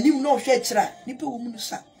anim no hwe kira nipa wo mu no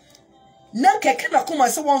sa na keke na koma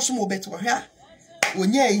se won so mo beto hwe a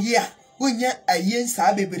wonya ayi a wonya ayi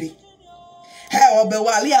nsa bebere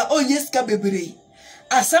obewale a onye ska bebere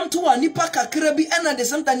asam to wa nipa kakra bi ana de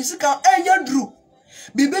sometimes sika enya dru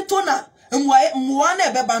bibeto na mwa na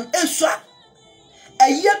ebeban eswa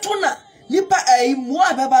ayeto na nipa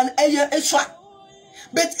mwa beban eye eswa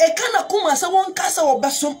but e kana kuma se won kasa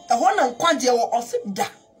obesom e ho na nkwaje wo osida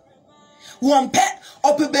won pe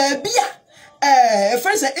ope baabia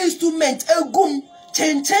friends instrument egum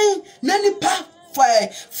chen na nipa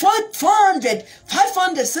 400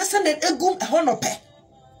 500 600 egum e ho no pe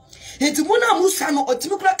enti muna musa no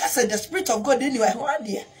otimikura kasa the spirit of God anyway ho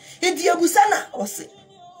ade enti abusa na ose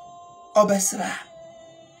obesra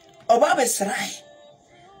oba besrai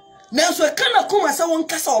nanso kana kuma se won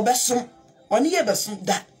kasa obesom oni ye besom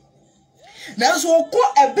da nanso okọ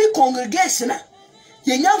a big congregation a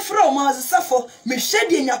yenya from azsafo me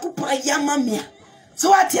hwede nyakopon yamamia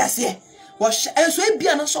so atiase wo enso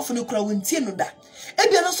ebia na sofo ne kura wontie no da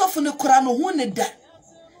ebia na sofo ne kura no ho ne da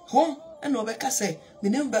ho ena obeka se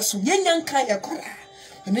menem besom yenya nkan ye kura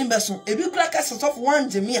menem besom ebi kura kasa sofo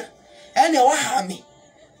wanjemia ena wa ha me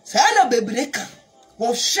sana bebreka wo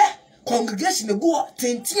hwe congregation go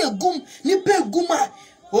tentie gum ni pe guma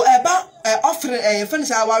o eba offering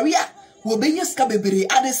friends awaria wo benye ska bebre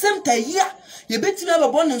at the same time here ye betimi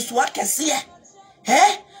ababon nso akese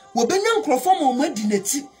wo benya nkrofo mo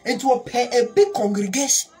madinati enti wo pe a big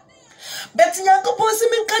congregation but nyankopon se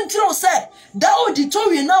min kan tiro say da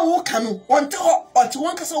auditorium na wo kanu wonte ho ote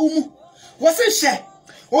won kasa wo mu wo se hye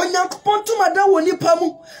onyankopon tumada wo nipa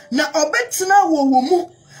mu na obetina wo mu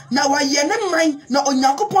na waye ne man na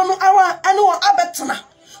onyankopon no awa ane wo abetena.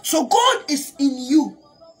 So God is in you.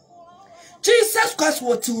 Jesus Christ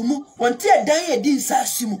what you mu wonte dan ye di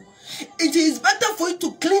nsasimu. It is better for you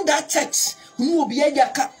to clean that church. Unu obi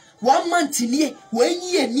yaka 1 month nie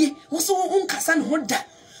 1 year nie wo so unkasa ne hoda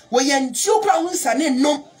wo ye ntio kra hunsa ne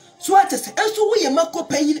nom so atese enso wo ye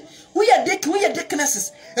makopanyin wo ye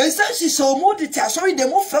deaconesses ensa she so modity sorry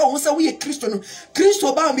dem ofra wo say wo ye Kristo no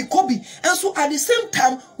Kristo ba mi kobi enso at the same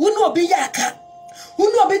time wo no obi yaka wo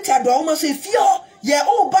no obi ti ado wo ma so efie ho ye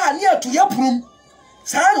o ba ne ato ya prum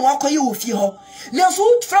saa no akoye wo fie ho ne enso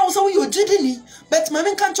wo fra wo say wo ye ogidini but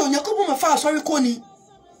mama kan cho nyakobo ma fa sorry ko ni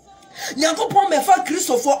nyankopon me fa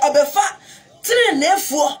Kristo fo obefa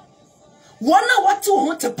trenefo wona watu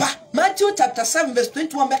ho tepa Matthew chapter 7 verse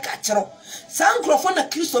 21 be ka kiro sankrofo na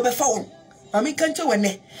Kristo be fa won mami kanche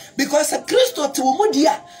wene because Kristo te wo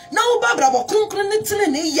mudia na wo babra bo kronkron ne tene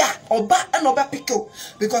ne ya oba na oba pickle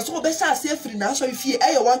because wo be sa ase afiri na so fie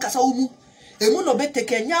eye wan kasa wo mu emu no be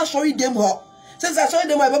teke nya sorry dem ho since sorry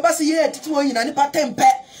dem e be ba se ye titi won nyina ni patempe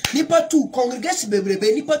nipa two congregation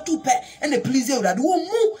bebrebe nipa two pe and the please Urade wo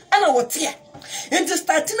mu ana wo te and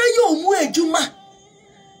starting na yo mu adwuma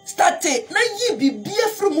start na yi bibia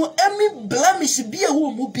from emi blemish bia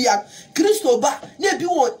wo mu bia Kristo ba na bi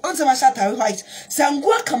wo onse ma shata white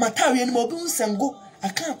sango akamata we ni mo bi sango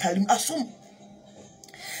aka atalim asom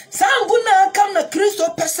sango na akam na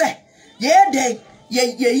Kristo pese ye de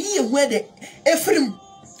ye yi ehwe de efrim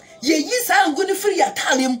ye yi sango ni free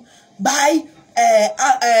atalim by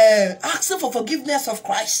asking for forgiveness of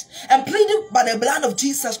Christ and pleading by the blood of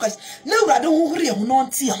Jesus Christ. No, I don't worry, no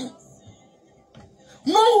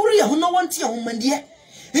worry, no one tea on Monday.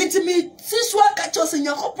 Into me, since what catch us in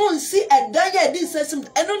your couple see a day, this system,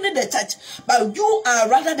 and only the church, but you are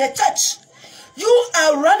rather the church. You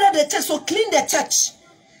are rather the church, so clean the church.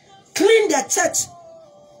 Clean the church.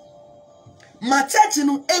 My church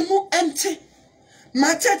no emu empty.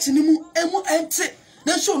 My church no emu empty.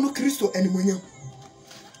 Na show no Kristo animunya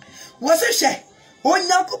wose hye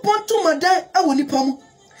onyankopon to madan awo nipa mu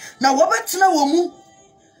na wobetena wo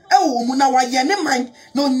mu na waye ne man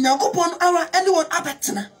na onyankopon ara ene won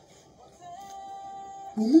abetena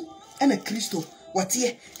wo mu ena Kristo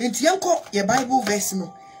watie enti yanko ye Bible verse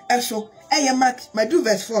no eso eye Mark my do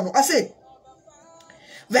verse 4 no I say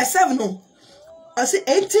verse 7 no I say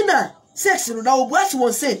 18 6 no na obuase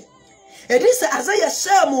won say it is Isaiah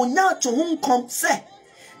share mo nya to honkom say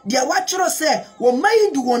dia wachiro say wo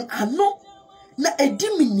mind won ano na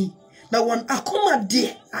edimini na won akoma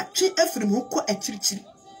de atwe afrim ho ko achirichiri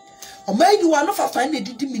o mind won no fafa na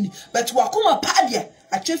edimini but wakoma pa de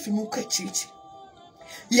atwe afrim ho ko achirichiri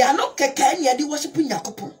ya no keka nya de worship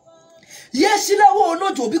Yakopon yes na wo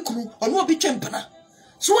no jo bi kunu ono obi twempana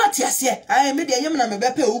so what ase I me de yem na me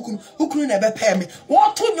bepe okunu na bepe me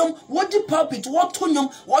wo to nyom wo di pulpit wo to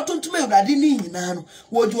nyom wo to ntuma Urade ni nyina no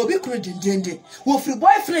wo di obi kunu dendende wo free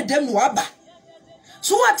boyfriend dem no aba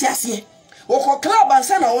so what ase wo ko club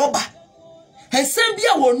ansa na wo ba hensem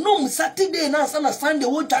bia wo nom Saturday na ansa na Sunday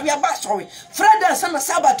wo twa aba sorry Friday ansa na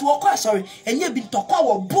Sabbath wo kwa sorry enye bi ntokwa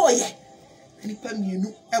wo boy ani pa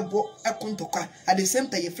mienu ebo ekontokwa at the same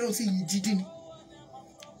time your friend say yididi ni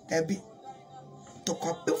ebi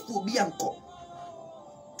tokwa pefu bi anko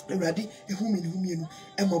Urade ehumi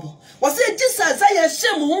emobo was it just as I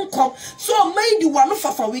shame won't so made one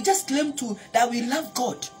fafa we just claim to that we love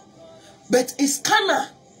God but it's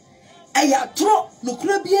kana aya tro no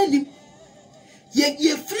kura bi anim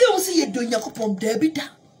ye free o say ye do Yakopon David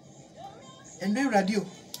and radio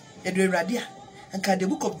and the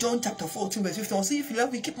book of John chapter 14 verse 15 say if you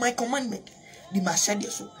love me keep my commandment the mashade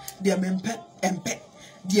so the mempe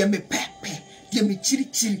the me pepe the me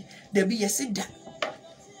chiri the be yesida.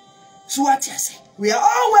 So what you say? We are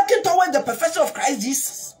all working towards the perfection of Christ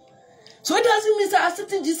Jesus. So it doesn't mean that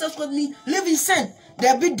accepting Jesus with me live in sin.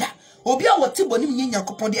 There be that. Obi a wati boni mnye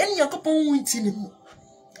Yakopon. The any Yakopon won't in him.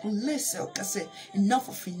 Unless I can say enough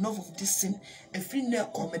of this sin. A free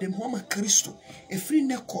neko me dem homa Kristo. A free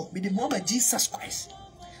neko me dem homa Jesus Christ.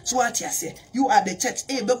 So what you say? You are the church.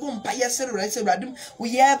 Eh, bebo mpaya sere right say radum.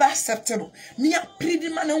 We ever accepted. Me a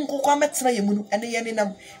predi man unko kwa metra yemunu. Ene yene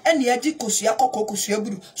nam. Ene yaji kosuya koko kosuya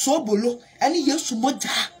buru. So bolo. Ene yesu moja.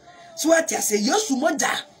 So what you say? Yesu moja.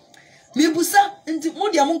 Me busa. Nti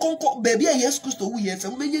modi amunko baby a yesu Kristo wu yesa.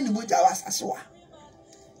 Mbenye ni moja wasasiwa.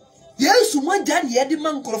 Yesu moja ni yedi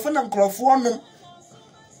man nkrofo na nkrofo nom.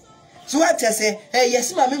 So what you say? Hey,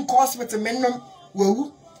 yes ma men hospital men nom.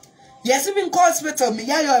 Wewu. Yes, even call hospital me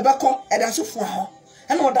ya yo ebeko e da so fu ho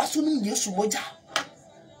e na oda so no Yesu moja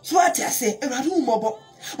so what I say Urade umobo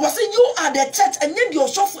was say you are the church and you your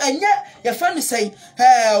sofu enye your friend say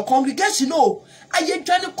congregation no aye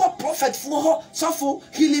dwane call prophet for ho sofu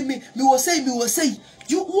healing me will say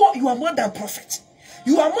you are more than prophet,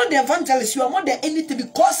 you are more than evangelist, you are more than anything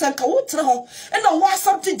because and ka wotra ho and na wa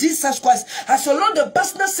something Jesus Christ as your Lord the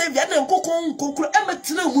personal savior na kokon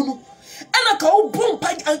emetra mu no. And I call boom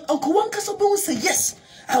pike and Uncle One Castle say, yes,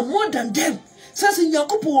 I'm more than them. Says in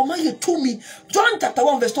Yakopo, my to me, John chapter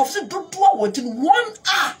 1 verse 12 said, don't do what in 1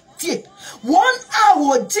 hour. 1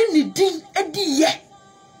 hour, Jenny Dean, Eddie, yeah.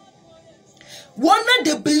 One night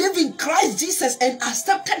they believe in Christ Jesus and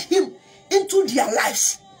accepted him into their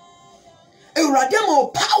lives. A radical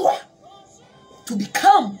power to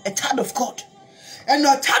become a child of God. And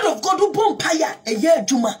a child of God who boom paya a year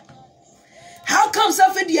Juma. How come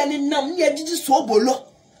somebody and nam ye did so bolo?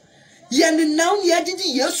 Yen now ye did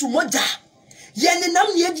yesu moja. Yen nam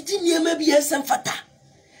ye did near maybe yes and fata.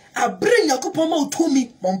 I bring your coupon to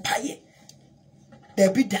me, Mompaye.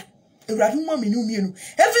 There be that. A raduma minu.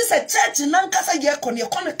 Every such church in Nankasa yakon your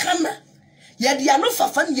corner canna. Yet ye are not for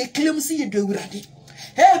fun ye claim see you do ready.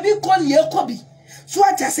 Hey, be con ye cobby. So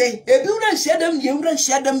what I say, if you don't share them, you don't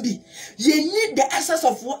share them be. You need the essence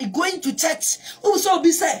of what going to church. Who so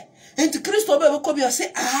be say, and to Christo be come you say,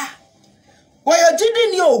 why you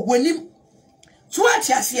didn't know when him. So what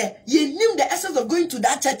I say, you need the essence of going to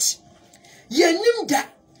that church. You need that.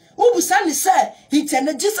 Who be say, he tell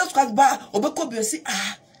Jesus Christ bar or be come you say,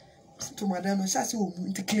 to madam, no say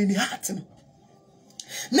to clean the heart.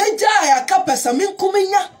 Neja ya kapesa min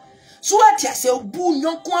kumenya. So what I say, bu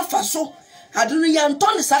nyon kwa faso. I don't know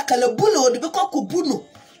Yanton Sakala Buno, the Beko Buno.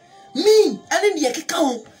 Me, and in the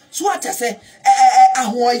account, so what I say,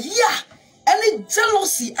 any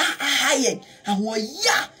jealousy,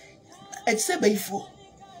 it's a bayful.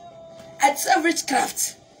 It's a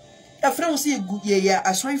witchcraft. A friend say good year,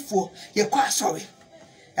 I sorry for, you're quite sorry.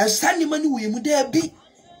 As Sandy Manu, we would there be.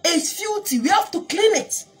 It's filthy, we have to clean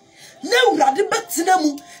it. Now, rather back to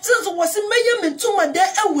them, since I was in Mayam and to my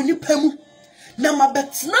dad, and when you pemu. Na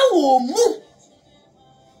mabet na wo mu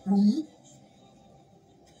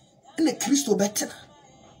ene Kristo betena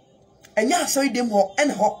enya so dem ho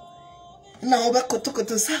ene ho na wo be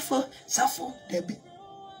kotokoto safo debi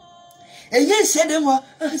enye hye dem ho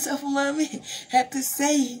safo mami had to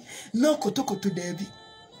say no kotokoto debi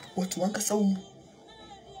what one kasa wo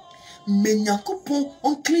menyakopon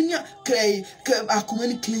on clean ya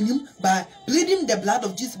akomani clean him by bleeding the blood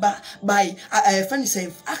of Jesus by friend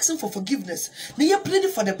say asking for forgiveness. Now you pleading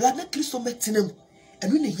for the blood that Christ met in him,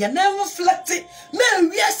 and when you never reflect it, man,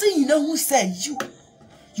 we are saying you know who said you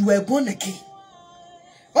were born again.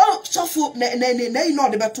 Oh, so for now you know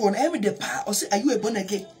the better one every day pa or say are you born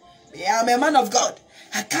again? Yeah, I'm a man of God.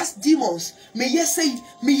 I cast demons. Me yes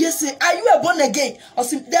say are you born again? Or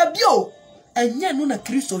say there bio and ya no na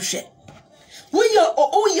Christ share. We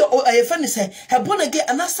friend say, have born again,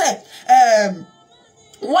 and I said,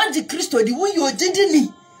 one the Christo, the way you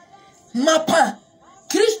didn't Mapa,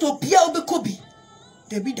 Christo Pia Obekobi,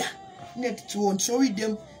 the bida, net to on sorry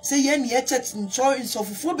them, say yen yet and sorry so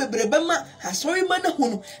for Bebema, a sorry man,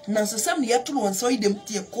 who Nancy some yet to one sorry them,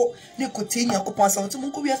 dear co, Nicotina, Copas, and some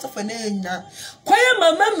Kobias of an na. Quire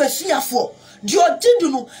my member, she for, Dio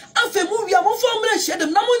Tiduno, and Femuvia, more formula, shed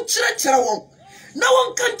them, no one church. No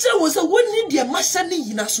one can tell was a one need their master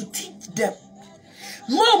need to teach them.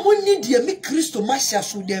 More one need their make Christo Masha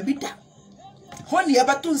so there be that. Honey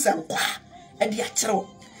abatons and qua and the actual.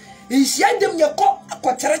 You share them your co a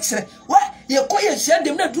quateratre. What you call you share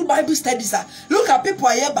them not do Bible studies. Look at people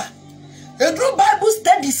ever. You do Bible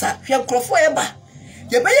studies, you have Crofoeba.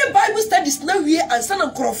 You buy Bible studies now here and son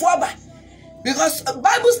of Crofoaba. Because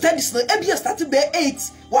Bible studies no every started by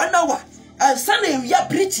 8 1 hour and son of ya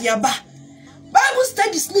preaching ya ba. Bible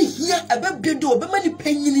studies ni here about do be many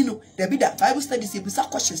penyin no there be that Bible studies you be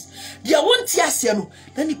questions they won't hear no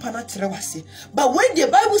then the pana wase but when the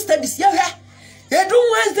Bible studies you hear you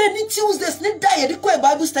don't Wednesday ni Tuesdays ni die the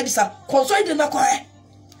Bible studies are console de na kware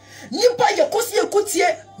nipa ye kosi ye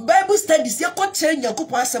kotie Bible studies ye ko kire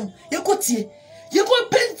Yakobon asem ye kotie ye ko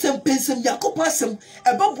pensem Yakobon asem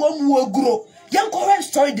ebabo mu aguro ye ko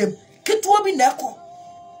story them kitwo bi na ko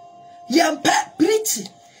ye mpa preaching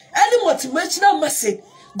any motivational message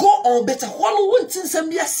go on better one won't some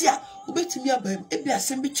be a seer who bet me a babe a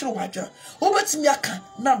assembly water who bet me a can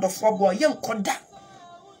none of 4 boy young coda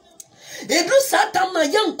a do satan my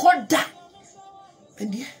young coda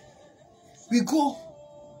and yeah we go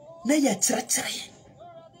na ya treachery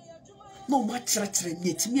no more treachery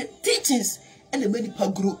yet me teachings and the many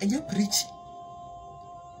grow and you preach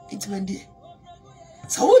it when dear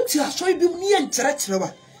so what you are showing me and treachery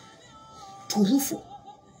to who for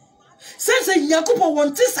since Yakupo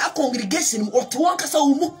wants a congregation or to one cassa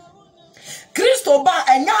umu. Christo ba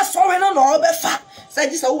and ya sorry no befa. Said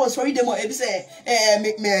this I was sorry them or say,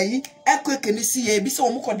 make me a quick and see a biso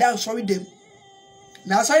muko down sorry them.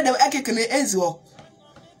 Now sorry them a can Enzo.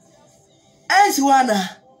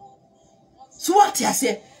 Enzuana. So what ya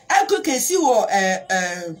say? I quick and see what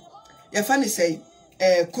your funny say,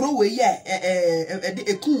 crow yeah,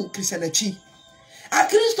 a cool Christianachi. A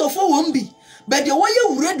Christo for won't be. But the way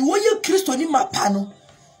you read, way you Christo ni mapano,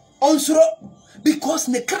 also because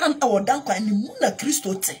ne current our danko and the muna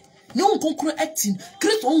Christo te, no concrete acting,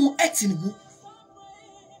 Christo who acting mu.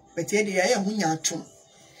 But yet the air who yachum,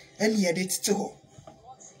 and ye did to ho.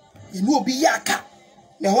 You know be yaka,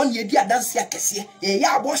 the one ye dear dance yakesi,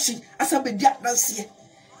 ya washing as a be dear dance ye,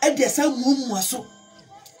 and there's some moon was so.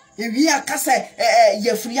 If ye are cassa,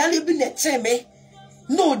 ye freely been a cheme.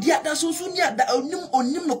 No, dear, that's so soon yet that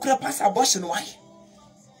onim no crepas abortion. Why?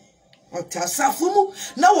 Or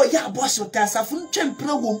Tassafumu now a ya boss or Tassafun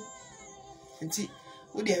Chempro. And see,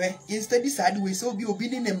 would they instead decide we so be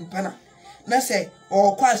obedient and pana? Na say,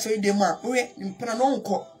 or quite so de ma, we in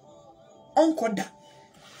Panonco. Uncle da,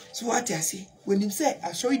 So what I say, when him say,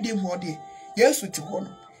 I saw you them all day, yes, with one,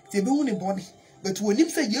 they be only body, but when him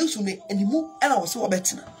say yes, and he move, and I was so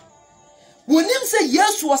better. When him say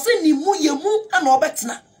yes, was in him, you move, and no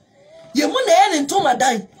better. Ye mo na en ntoma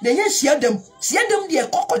dan na ye hia dem de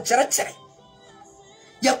kokko kyerekere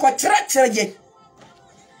ye kokyerekere ye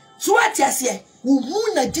so atiase wo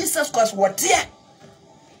mu na Jesus Christ wote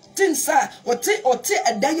tinsa wote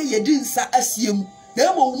adaye ye dinsa asiem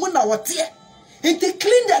na mo mu na wote into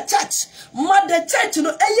clean the church ma the church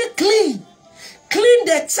no clean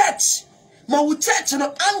the church ma wo church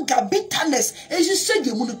no anger bitterness e ji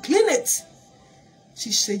sege mu no clean it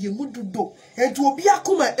she say you mududo and to be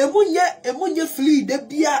akuma emunye flee de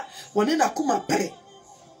bia wone na akuma pere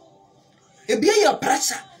e bia your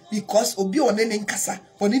pressure because obi one ne nkasa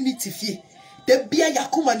wone ni tifie de bia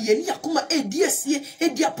yakuma ne ni yakuma edi asie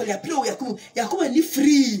edi apele o yakuma ni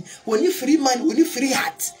free woni free man woni free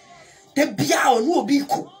heart de bia onu obi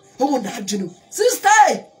ko o na adwenu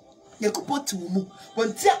sister yakupo tu mu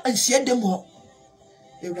wonti anhie dem ho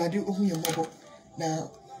ewrade ohun ye mobo na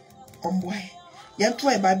omboy yan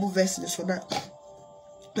try Bible verse this so that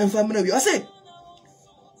family we say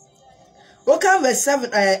okay verse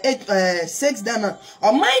 6 down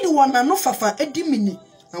on mind one na no fafa edimini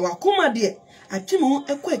na wakoma de atweme ho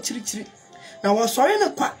ekwa chirichiri na wo sori ne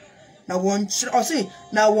kwa na won chire o say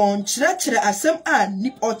na won chire asem a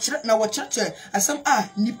ni o chire na wo chire asem a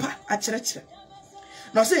nipa a chire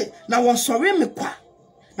na say na wo sori me kwa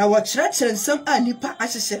na wo chire asem a nipa a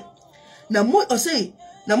hyehye na mo o say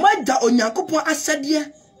na maida onyankopon asade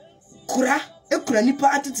ekura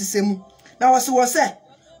nipa atetesem na wo se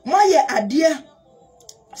moye ade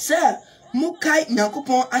se mukai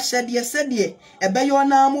nyankopon asade sede ebeyo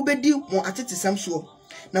na mo bedi mo atetesem so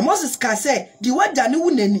na Moses ka se di wada ne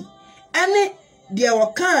wunani ene de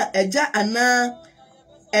woka eja ana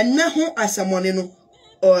enne ho asemone no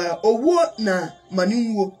owo na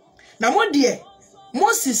maninwo na mo de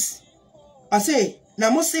Moses ase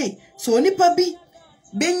na mo se so nipa bi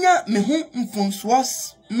benya me hu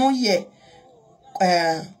mfonsoas no ye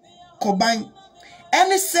koban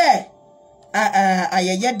ene se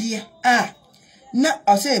ayeyede na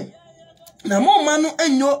ose na mo ma no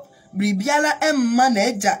anyo bribiala emma na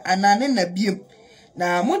eja anane na biem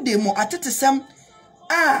na mo de mo atetesem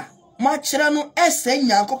ma kire no ese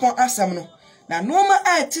nyankopon asem no na no ma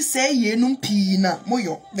ati se yenum pii na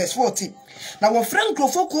moyo verse 14 na wo friend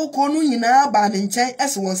krofo kokko no nyina ba ne nchen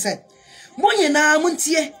ese won se monye na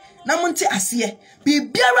muntie na munte ase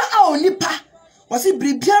bibiara a onipa wose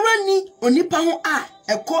bibiara ni onipa ho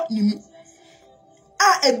eko nimu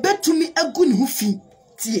ebetumi agu ne ho fi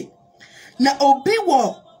tie na obi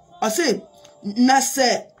wo ose na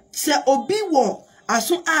se obi wo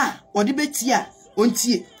aso wode betia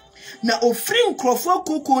ontie na ofri nkrofo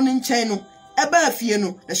kokko ne nchen no eba afie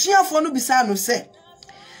no na hyiafo no bisa no se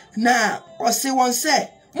na ose won se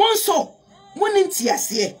monso moni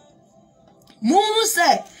ntiase Munu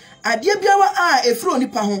say adie biawa efro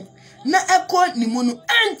nipa ho na eko ni munu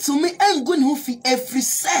entumi engu ni ho fi efri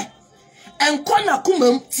se enko na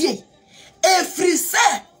kumam tie efri se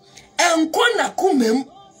enko na kumam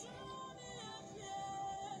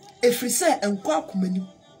efri se enko akumani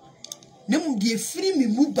nemu die efri mi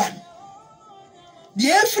mu ba no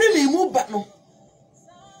die efri mi mu ba no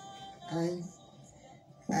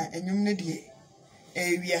enyum ne die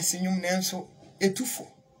wiase nyum ne nso etufo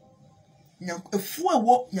efu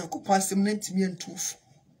ewo yakopon asem na ntimi entufo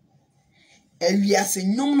ewiase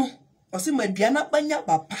nyum no ose maduana banya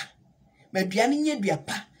bapa maduane nya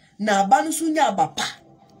duapa na aba no so nya abapa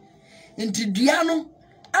enti dua no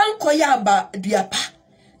ankoya aba duapa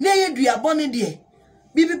na ye duabone de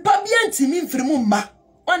bibi pa bia ntimi mfirimu mma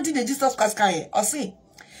wanti de Jesus Christ kan ose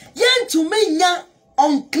ye ntumi nya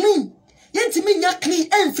unclean ye ntimi nya clean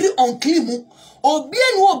enfri unclean mu obi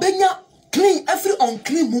enu obenya clean every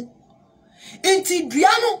unclean mu enti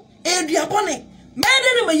duano duabone mede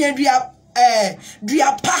ne manya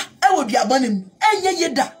duapa ewo duabone mu enye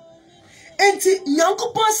yeda enti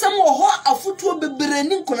nyankopon sam wo ho afotuo bebere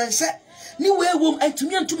ni nkonanse ni wewom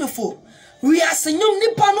antumi antumefo we asenyum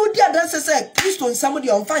nipa no di adanse se Kristo nsam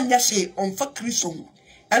de onfa nya hye onfa Kristo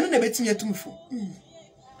anu na betimi atumefo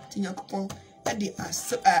ti nyankopon edi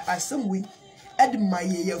asemwe edi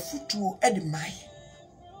maye ya futuo edi maye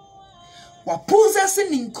wa possess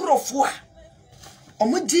ni nkrofo a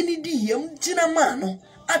omugini di yam gina ma no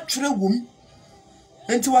atwere wom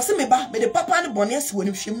enti wase meba me de papa ne bone ase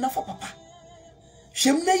woni hwem na fa papa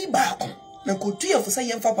hwem na yi ba ko na kotu ye fo se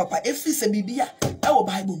yemfa papa efi se bibia ewo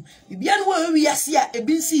bible bibia no we wi ase a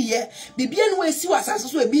ebi nsi ye bibia no we si wasase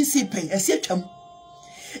so ebi nsi pen ase atwam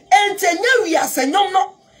enti nya wi ase nyom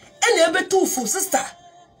no ene ebetu fo sister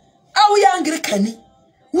a we Anglicani,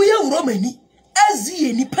 we are Romani, as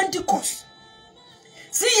ye Pentecost.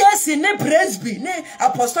 See, yes, in ne Presby, ne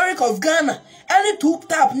Apostolic of Ghana, any two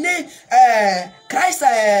tap, ne Christ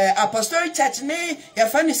Apostolic Church, ne your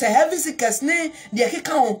family say heaven seekers, ne the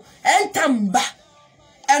account, and tamba,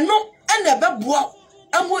 and no, and the babwa,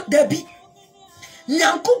 and what there be.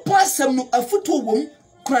 Nyanko passam no a foot womb,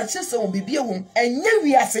 crunches on baby womb, and ye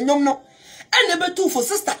we are saying no, and never two for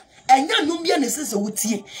sister. And young Numbian is a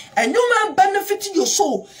witty, and no man benefiting your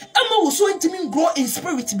soul. Emma was so intimate, grow in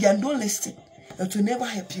spirit to be and don't listen. It will never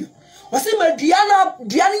help you. Was it my Diana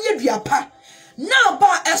Diapa? Now,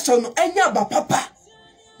 ba Eston, and Yaba Papa.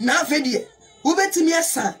 Now, Vedia, who bet me a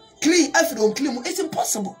son, clean, if you don't claim it's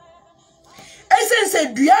impossible. As I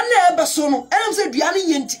said, Diana Ebasono, and I said, Diana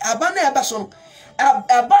Yenti, Abana Ebasono,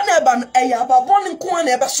 Abana a Yababon and Kwan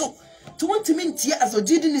Ebaso. To want to mean tea as a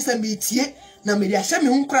didn't and be tea, na me dia shame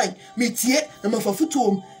ho kran me tie na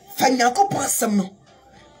mafafutom fa Nyankopon asem no.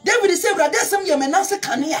 David say Urade asem ye menase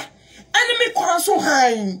kanea ene me kwan so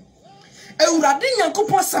han Urade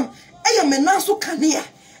Nyankopon asem ye menase kanea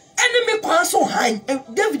ene me kwan so han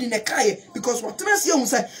David ne kae because what na say hu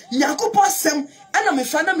say Nyankopon asem ana me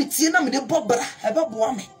fa na me tie na me de bobra e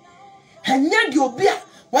beboa me hanya de obi a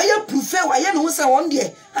why prefer why no say one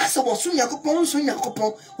day as was so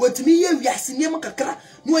Nyankopon what me ye wiase nem kakra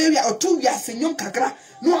no ye oto wiase nyom kakra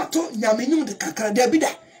no ato nyamenyum de kakra da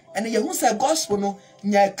bida and ye hu say gospel no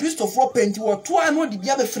nya Christopher penti woto ano de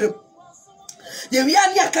bia be frem ye wi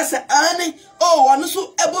ani akase ane oh wano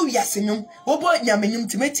so ebo wiase nyom obo nyamenyum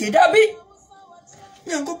timeti da bi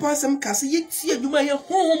Nyankopon asem kase ye tie adwuma ye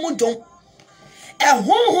honhom don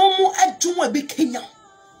honhom adwuma bi Kenya.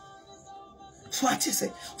 So what you say,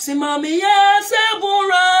 Mammy, yes,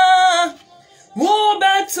 Ebura, wo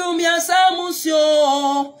betu mi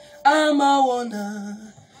asamusyo, ama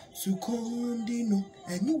wana, sukondino,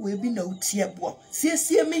 and you will be no tiabo.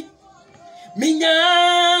 See me,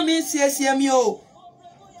 minyami, see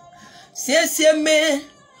me,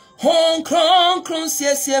 hong kron,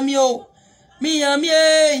 see me,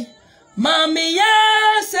 miami, Mammy,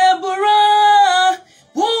 yes, Ebura,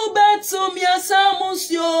 wo betu mi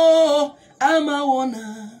asamusyo. Ama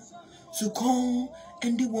wana to come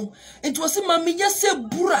and the one. It was a mammy yes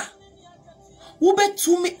bura. Ube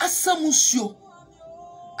to me asamusio.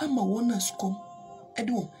 Ama wana scum and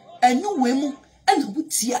the one. And you wemu and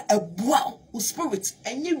would see a wow spirit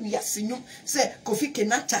and you we are singing say Kofi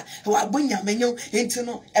Kenata who are bunya menyo into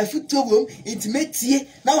no a foot room intimate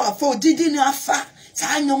now I for didn't afa.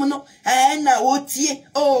 Sanyomono and now what ye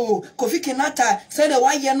oh Kofi Kenata said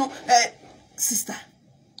why you know sister.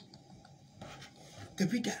 The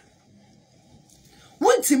reader.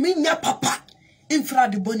 Want to mean your papa in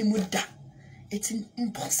front of the bony muda. It's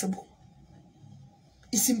impossible.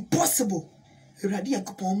 It's impossible. Radia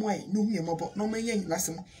Copomoy, no me mobile, no me yang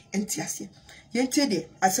lasum, and tiasia. Yente de,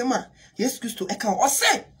 asema, yes, Christo, eka or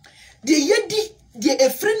say, the yedi, the a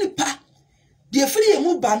friendly pa, the free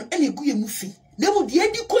muban, any good muffin. They would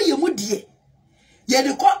yedi call you mudie.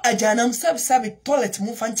 Yedi call a janam sub toilet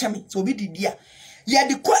mufan chami, so be the dear.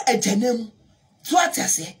 Yedi call a janam. So what I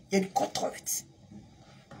say, you call toilet.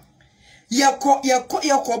 You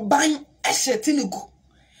call bang a shetinigo.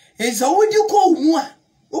 It's all you call moi,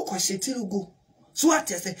 or call shetinigo. So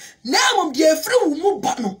what I say, now I'm dear friend who move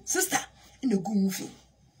bano, sister, in a good movie.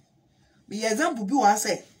 Be example, be one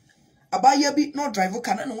say, a buyer be no driver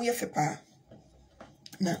can know your fepa.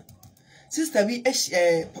 Now, sister be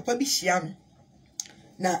papa be shiam.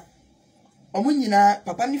 Now, Omunina,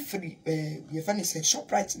 papa ni free, your funny say,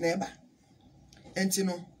 shop right neighbor. And you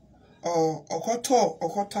know, or koto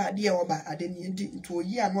dear oba, I didn't into a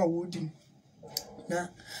year no wooden. Now,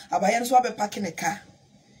 a buyer swab a pack in a car.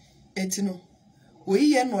 And you know,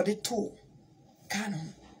 we are not the two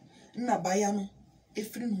canon. Na bayano, a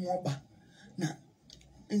friend woba. Now,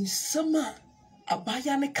 in summer, a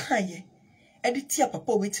bayana kaye, and the tea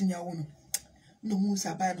papa waiting your own. No moons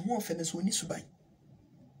are buying home offenders when you buy.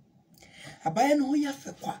 A bayan who you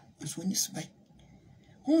have is when you buy.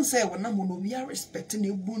 Who say when we are respecting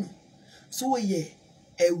a boon? So ye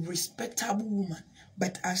a respectable woman,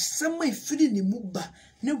 but as some way feeding the muba,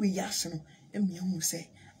 no we yasno, and me who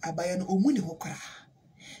say, I buy an omuni hokra.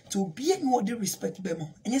 To be no the respect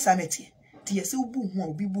bemo, and yes, sanity. Dear so boom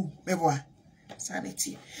won't be boom, bevoa.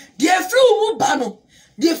 Sanity. Dear flu mubano,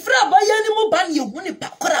 dear fra by any muban, you won't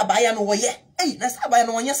pakora by an oye. Hey, that's how I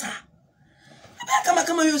know yes, sir. I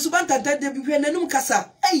come you subanta that there be an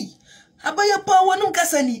umcassa. Hey. Abaya pa wanum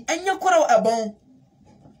kasani enya kwara abon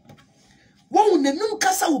wo nanum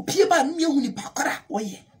kasa wo pie ba no yehuni pakara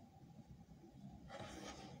woye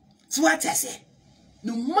so what I say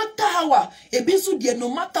No matter how a bisu dear,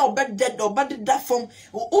 no matter or bed dead or bad that form,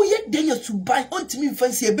 oh yet then you to buy unto me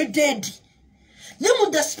fancy a bed dead.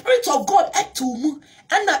 Name the Spirit of God at to mu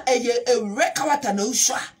and a recawata no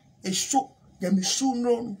sha a show them soon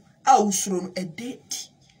run out a date.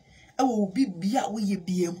 I will be we ye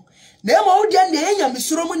BM. Name all the name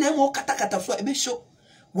Misuromo name or katakata for a be show.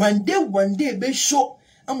 One day be show.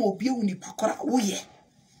 I'm will be uni pakora we.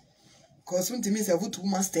 Cause when to me say two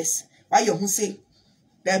masters. Why you who say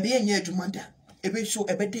there be a near Jumanda, a be show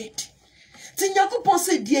a bed date. Tinyaku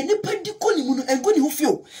Ponce, dear Nipper Diconi and good who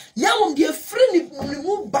feel. Now, dear friend,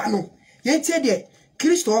 Bano. Yet, dear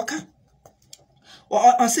Christoka.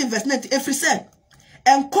 Or I say, verse 90, every say.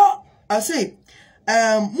 And call, I say,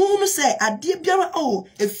 Moon say, a dear Biara, oh,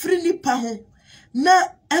 a friendly pahon. Na,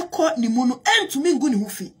 echo Nimunu, and to me, good who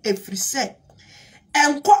every say.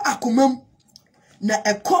 And call Akumum. Na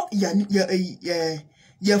echo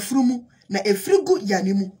ya frumu, na efrigu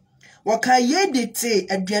yanimu. Waka ye de te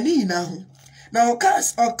aduane na ho. Na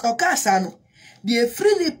okasa no de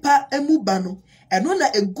efri nipa emuba no eno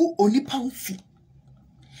na egu onipa mfi.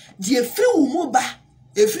 De efri wo mu ba,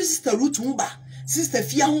 efri sister root mu ba, sister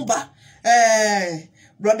fia ho ba,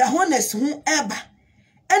 brother honest ho eba.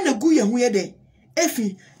 Ena gu ye ho ye de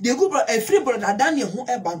efi de gu efri brother Daniel ho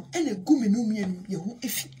eba no ena gu menu mienu ye ho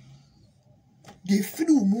efi. De efri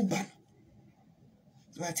wo mu ba.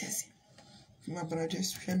 What is it? My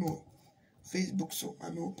brothers, Facebook, so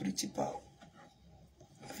I'm no principal.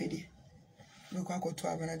 Fede, look, I got to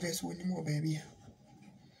have an address with more baby.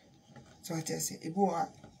 So I tell you, a boy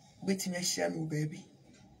waiting a share no baby.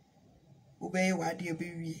 Obey what dear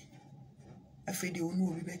baby. A Fede will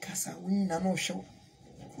know Rebecca, we no show.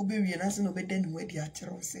 Obey and answer no better than where the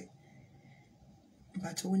actor say.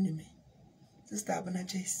 But only me, Sister Abena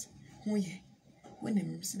Joyce, oh ye, when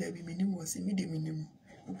the there be minimum was a medium minimum.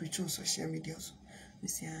 We chose social media.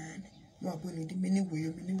 Miss Anne, no abonne the many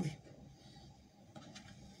way.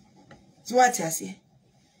 So what I say?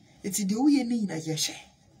 It's the way me na yeshe.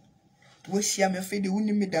 To share me fede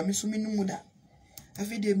wuni me da me so me numu da.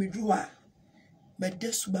 Afede me druwa. But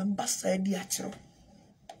this bambasa di achiro.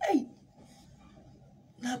 Hey.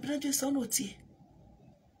 Na brother so no tie.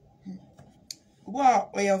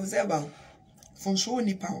 Wow, we observe. From so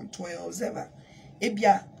ni pound to observe.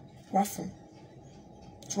 Ebia wafon.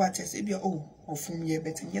 So what I say, oh, or from ye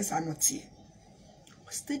better, yes, I'm not here.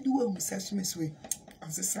 Steady well, Miss Way. I'm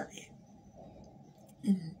so sorry.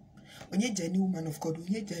 When you're a genuine man of God, when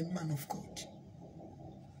you're a genuine man of God,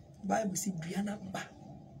 Bible says, Brianna Ba,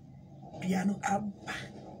 Brianna Abba,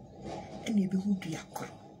 and you be who do ya call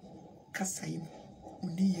Cassayim,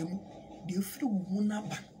 Undium, dear through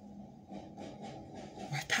Munaba.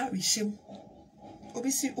 What are we shame?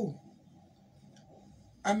 Obviously, oh,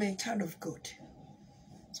 I'm a child of God.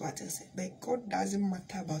 So what I say, but God doesn't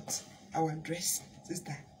matter about our dress,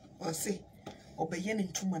 sister. Or say, obeying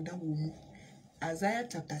into Madam Woman. Isaiah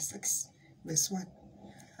chapter 6, verse 1.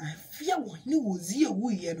 I fear what you will see a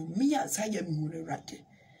wee and me as I am Murati.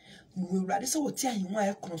 Murati so tear you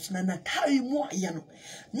my cross, and I carry more yano.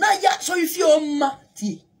 Na ya so if you're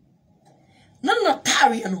mati. None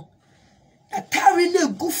tarry, you know. A tarry no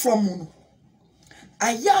good from mono.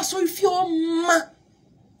 I ya so if you're ma.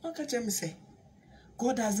 Look at me say.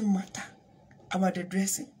 God doesn't matter about the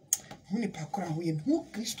dressing. Who pakora who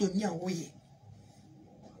Christo nia woye.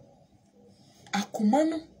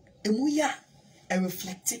 Akumano emuya e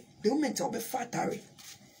reflect it. The moment obe fatare.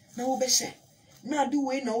 Na obe she. Na do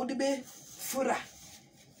we na ode be fura.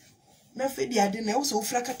 Na fe di ade na so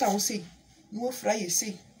fura kata wo sei. No fura ye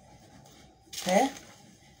sei.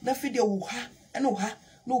 Na fe di wo ha. Ena wo ha.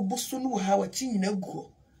 Na oboso no ha wa chi nyina guo.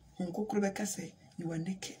 Nkokoro be ka say you are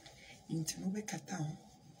naked. Into no be kata ho.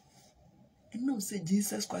 And no say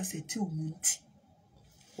Jesus Christ said to munti.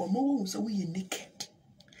 Or more so we naked.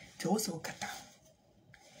 To also kata.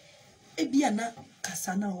 Ebiana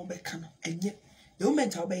kasana obekano. And yet the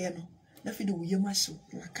moment obeyano. Nothing do we maso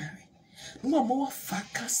wakari. No more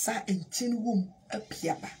fakasa and tin womb a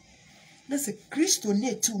piaba. That's a Christo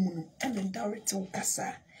near two moon and then direct to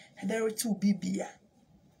Kasa and direct to Bibia.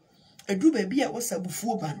 A do baby was a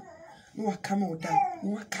bufoban. No come down,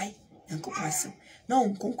 no kai. And go pass him.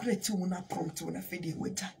 Now, concrete you will not prompt to a fade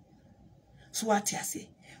winter. So, what I say,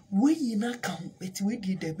 we ye not come, but we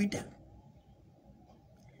did the bidder.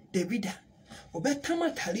 The bidder, or better, my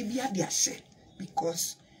Talibia, dear share,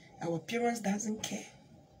 because our parents doesn't care.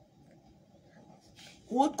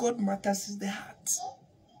 What God matters is the heart.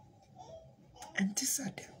 And this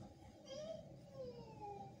are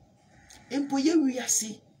them. Empoye we are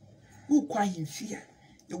see who quiet in fear.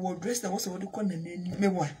 The word dress that was already called an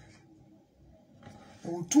enemy.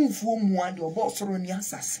 o tumfuo mu ade obo soro ni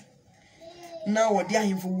asase na wode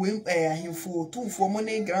ahemfo we ahemfo tumfuo mo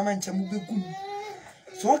ne grama nchamu begum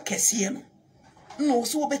so kese no no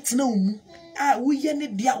so obetena omu a woye ne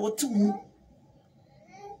dia wote omu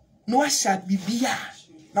no asha bibia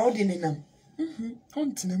na wode ne nam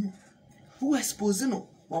ontena mu who expose no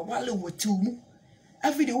wawale wote omu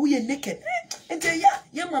every day woye naked ente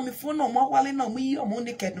ya mami fo no mo wale na mo yi o mo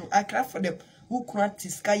naked no I cry for them who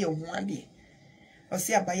practice ka ye ho ade o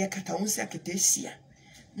se abaye kata won se akete hia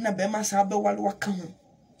na be ma sa be wale waka ho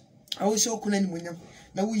awo se okuna ni monyam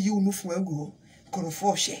na wo yi unufu agu ho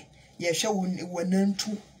korofo hye ye hwe wo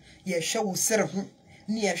nantu ye hwe wo sere ho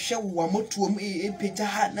ni ye hwe wo amotuom epeja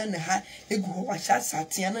ha na na ha egu ho washa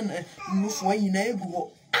satia na unufu anyina egu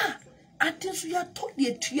ho atenso ya to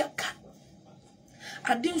de tuaka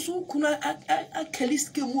adenso kuna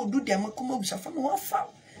akaliske mu odu de amakoma busafa no wafa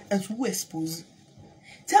enso wo expose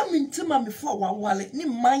tell me ntima me for wawale ni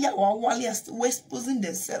maya wawale are exposing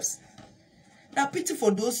themselves. Now pity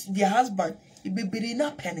for those their husband ibebiri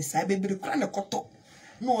na penisa ibebiri kra na koto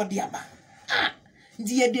no odi aba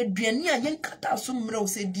ndi ye de duane a yenkata so mre o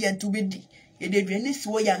se di antu bedi ye de duane si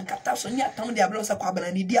wo yankata so ni atam de abro sa kwa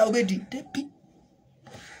bana ni di a obedi depi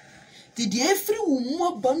di every wo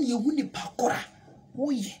abam ye hu ni pakora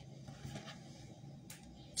wo ye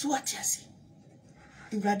so atiasi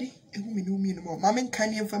Ibradi ehu me no mi no ma men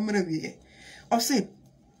kan ye famra wie o say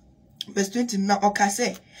verse 20 na o ka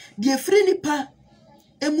say de free nipa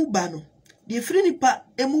emu ba no de free nipa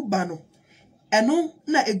emu ba no eno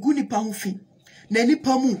na egu nipa ho fi na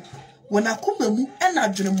nipa mu wona koma mu ena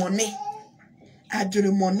adwene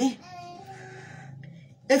mone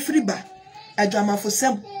efri ba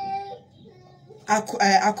adwamafosem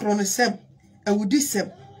akronosem awudisem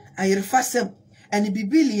ayerefasem eni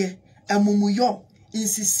bibilie amumuyo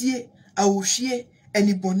insisie awohwie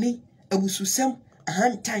eni boni abususem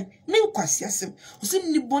ahantan ne nkwasiasem osi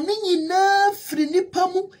ni boni nyina fri nipa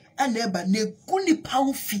mu ana eba na egu nipa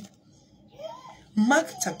ho fi. Mark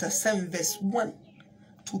chapter 7 verse 1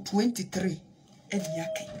 to 23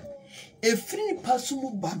 yake e free ni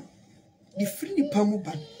pasumu ban the free ni pamu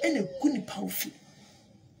ban ene kuni paufi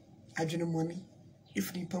adwene moni e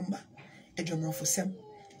free pamba edwamafosem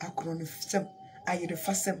akronofsem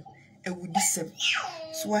ayerefasem ewudisem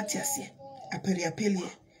so atiase apeli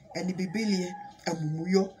ene bebelie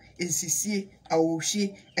amumuyo ensisie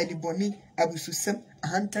awohwie ene boni abususem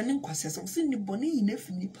ahantane nkwasesem sin ni boni ina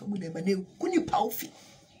fini pamu na ba na kuni paufi.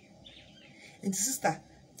 And sister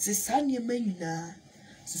sisani menina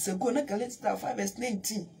sister go na Galatians 5 verse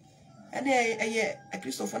 19 and a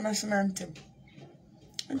Christopher national anthem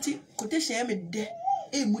anti quotation me de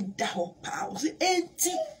mu da ho pa o se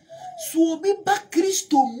enti so obi ba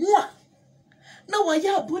Kristo mu a na wa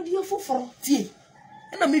ya abodi foforo tie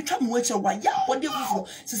na me twa mu ache wa ya abodi foforo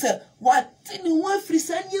sister wa tini wa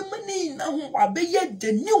frisani mani na ho wa be ye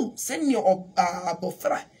de new seni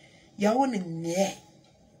abofra ya woni ne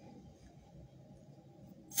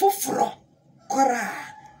foforo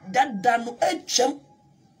kora dada no echem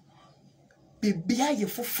bibia ye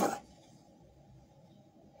foforo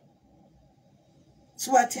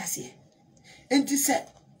so ati ase enti se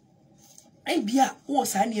bia wo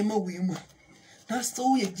sa na ema wi mu na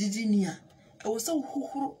so ye jijini a e wo so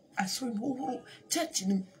hohoro aso hohoro church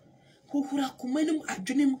nim hohoro akumanim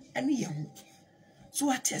adwenem ane ye ho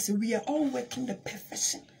so ati ase we are all working the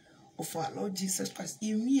perfection of our Lord Jesus Christ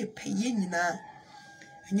in we pay nyina.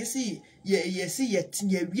 And you see, we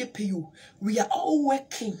are all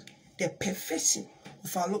working the perfection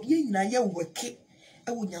of our Lord. We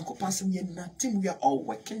are all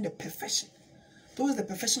working the perfection. Towards the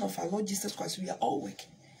perfection of our Lord Jesus Christ, we are all working.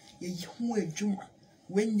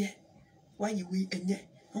 Why you we and yet,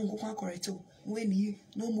 no go correct when you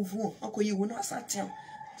no move on, okay, you will not sat down.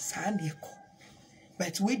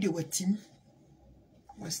 But we do a team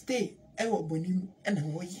was stay, I will bonim and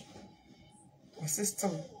away. Sister,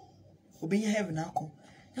 obey heaven alcohol.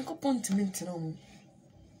 Uncle Pontiment no.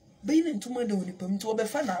 Being into my donny pum to be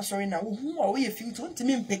fan, sorry now, who are we a few 20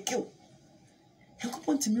 men per kill? Uncle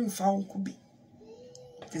Pontiment found could be.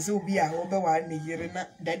 This will be a over 1 year and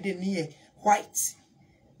that day near white.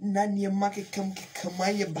 None near market come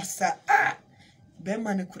my bassa.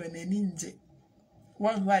 Beman couldn't ninja.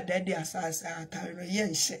 One who had daddy as a tyrant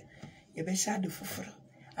yen share. You be shadow for.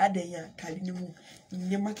 Adeya kalinimu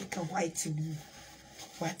nyema keka white ni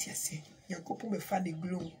what you say yakopo me fa the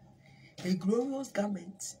glow a glorious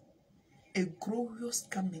garment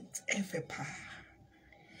ever pa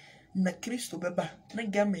na Kristo beba na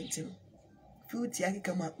garment no futi yake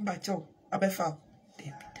kama mbacho abefa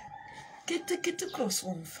David kete cross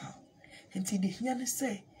on fa enti de hia ne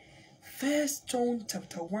say 1 John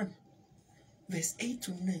chapter 1 verse 8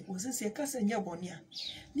 to 9 was say kasa nya bonia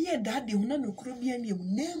ne dade huna no kro bia ne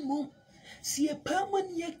nemo sie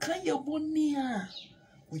pamon ye kan ye bonia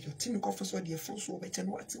wo yo tin ko fo so de fo so bete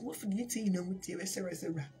no ati wo fini tin na mutie we se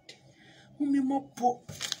ra umi mopo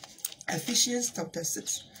Ephesians chapter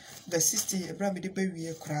 6 verse 16 Abraham de be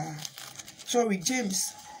wie kra sorry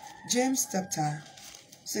James chapter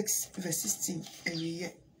 6 verse 16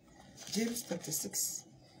 and James chapter 6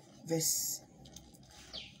 verse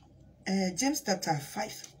James chapter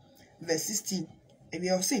 5 verse 16 and we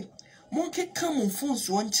all say monkey come on phones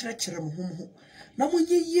one church na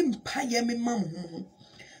monye yimpa ye me mam ho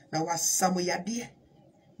na wasamo yade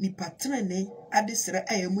ni patrene ade sere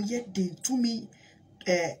ayemu ye den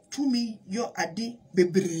tumi yo ade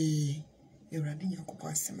bebre Ewurade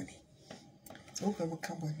Nyankopon asemene so wo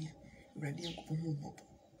ka boni Ewurade Nyankopon hu mo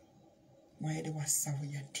ma ye de wasawo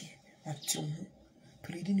yade atu ho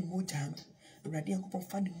pledi ni mojano Ewurade Nyankopon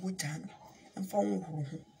fa ni mojano emfa wo ho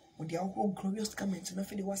wo de awo glorious comment na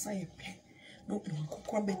fe de wasa ye pe no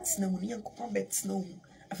Nyankopon betina wo Nyankopon betina wo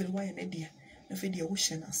afi de wa ye ne dia na fe de wo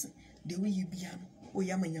hye na ase de wo ye bia no wo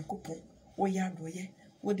ya ma Nyankopon wo ya adoye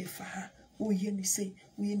wo de fa wo ye ni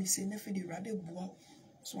se na fe de Ewurade boa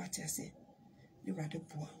so what I say Ewurade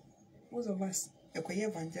boa most of us ekoye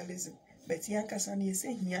evangelism but yankasa na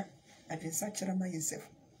say here advensa kira ma yourself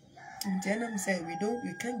and then I'm saying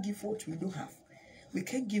we can't give what we don't have. We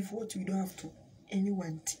can't give what we don't have to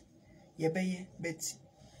anyone. Yebeye bet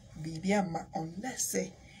bibiama unless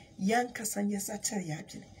say yankasa nyesa kira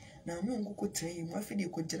yadwene na me nguko tren mu afidi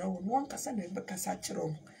ko jira won wankasa na be kasa kira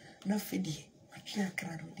won na afidi atwe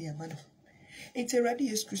akra no de amado enti Ewurade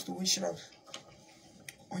Yesu Kristo wo shira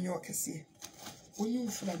onyo kase onyo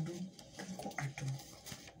mfra do nko adom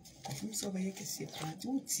kofum so be kase pa ti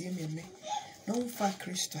utie me na unfa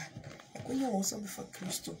Kristo akonya wo so be for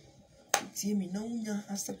Kristo utie me na unya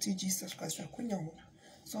accept Jesus Christ akonya wo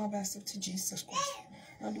so be accept Jesus Christ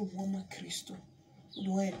na do wo Kristo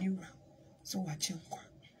do wa liwa so wa chenkwa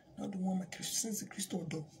na do wo Kristo since Kristo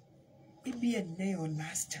do it be your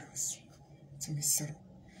last chance to me sir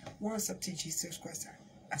one accept Jesus Christ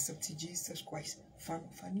accept Jesus Christ fan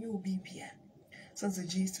you be here since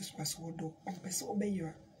Jesus Christ will do on person obey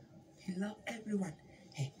you he love everyone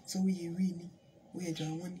hey so we really we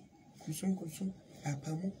are one kunsun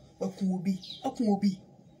apamu okuobi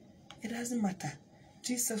it doesn't matter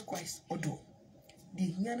Jesus Christ odo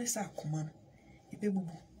the nyanes akoma no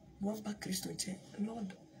ebebubu one back Christian che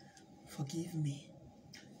Lord forgive me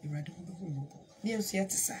Ewurade hu ne nso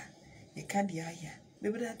yete sa e ka dia ya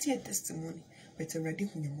maybe that a testimony but Ewurade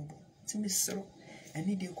hu nyamobo timi sero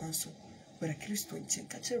ani de kwanso but Christian che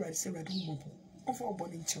ka che Ewurade se Ewurade hu mobo ofa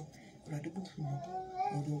oboni nche Ewurade bu hu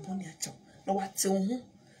mobo no oboni acho na wate wo hu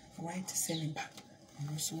why to send him back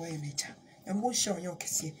no so why nature and mo show your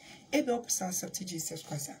kese ebe opsa accept Jesus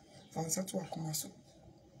Christ for answer to akoma so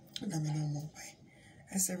na me no mo bai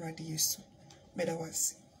ase Ewurade Yesu beda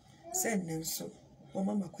was send them so wo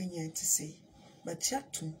mama kwenya nti sei but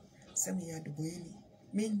chatum se me yade boyeni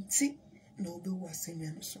menti na obi wo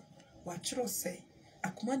asenya no so wa chiro sei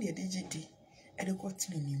akoma de gidi e de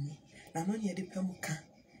kwotini nimu na no ne de pamuka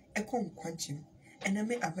e kon kwanchim and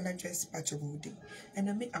me Abena Joyce patchable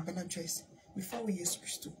and me Abena Joyce before we use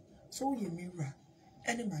Christo so ye mirror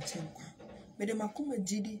any matin kwa me de makuma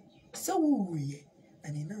gidi so wuye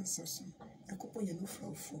and in answer a couple ye no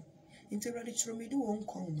flow for interradi chro me do won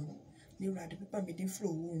kon no ni radi papa me di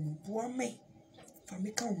flow wo boa me fa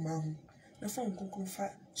me ka ma ho na fa nkokon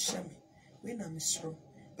fa shame we na me sro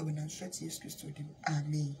e we na shati Jesus Christo dim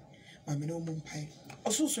amen mama no mo mpai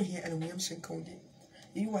osusu here and we am shenka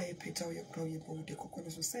you are a petal your crow your body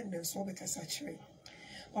coconuts will send them so because actually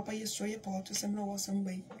Papa yes so your part to some no some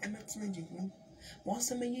way and that's magic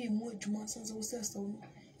once a may more to months or so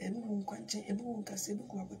everyone quanche everyone can say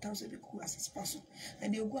because of times every cool as person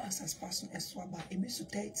and you go as person as swaba a bit so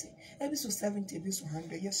 30 a bit so 70 a bit so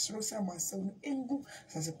 100 yes so some myself and go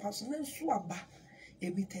as a person and swaba a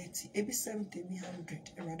bit 30 a bit 70 a bit 100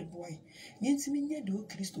 a rather boy means me near do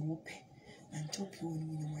Christo wope and top you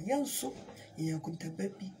in my young so you could have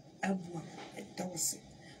baby abua at Dawson.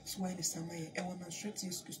 So why the summer I want to shut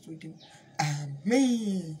Jesus Christo with him.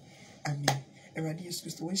 Amen. Amen. Ewurade Yesu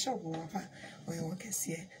Kristo we shall go up or your work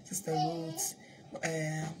here, Sister Rose,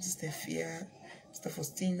 Sister Fia, Sister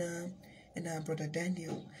Faustina, and our brother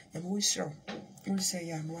Daniel, and we shall say,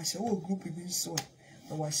 yeah, no, I shall all group even so,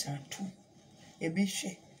 or I shall too. A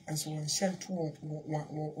bishe, and so one shall two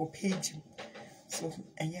or page. So,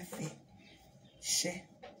 and your faith. Share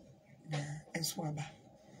na enswaba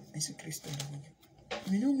Yesu Kristo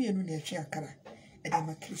no me no na atwe akara e da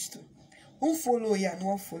ma Kristo follow ya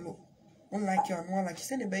no follow Unlike you, and one like you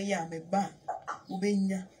said, the ya me ba,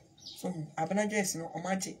 ubenya. So, Abena Joyce, no,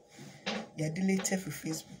 omaji. They are deleted for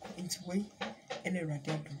Facebook into way and a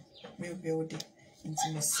radio. We'll build it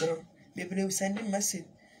into the cell. Maybe they will send a message.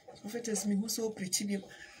 Prophetess me who so pretty be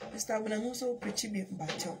Mr. Abena who so pretty be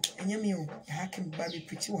battle. And Yamio, a hacking baby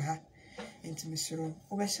pretty or hat into Monsieur.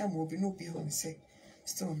 Over some will be no be home say.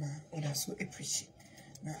 Still, man, or that's so appreciate.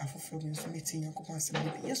 Now, after flowing so meeting your coupons and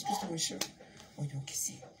maybe yes, Christo show or your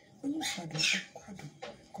kissy. When you had a quadro,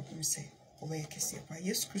 copy say, over a kissy. But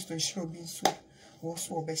yes, Christo show being so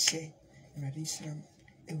also obey share. And I didn't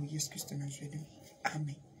and we use Christian as ready.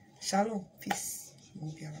 Amen. Shalom, peace.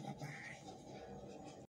 Move your bye.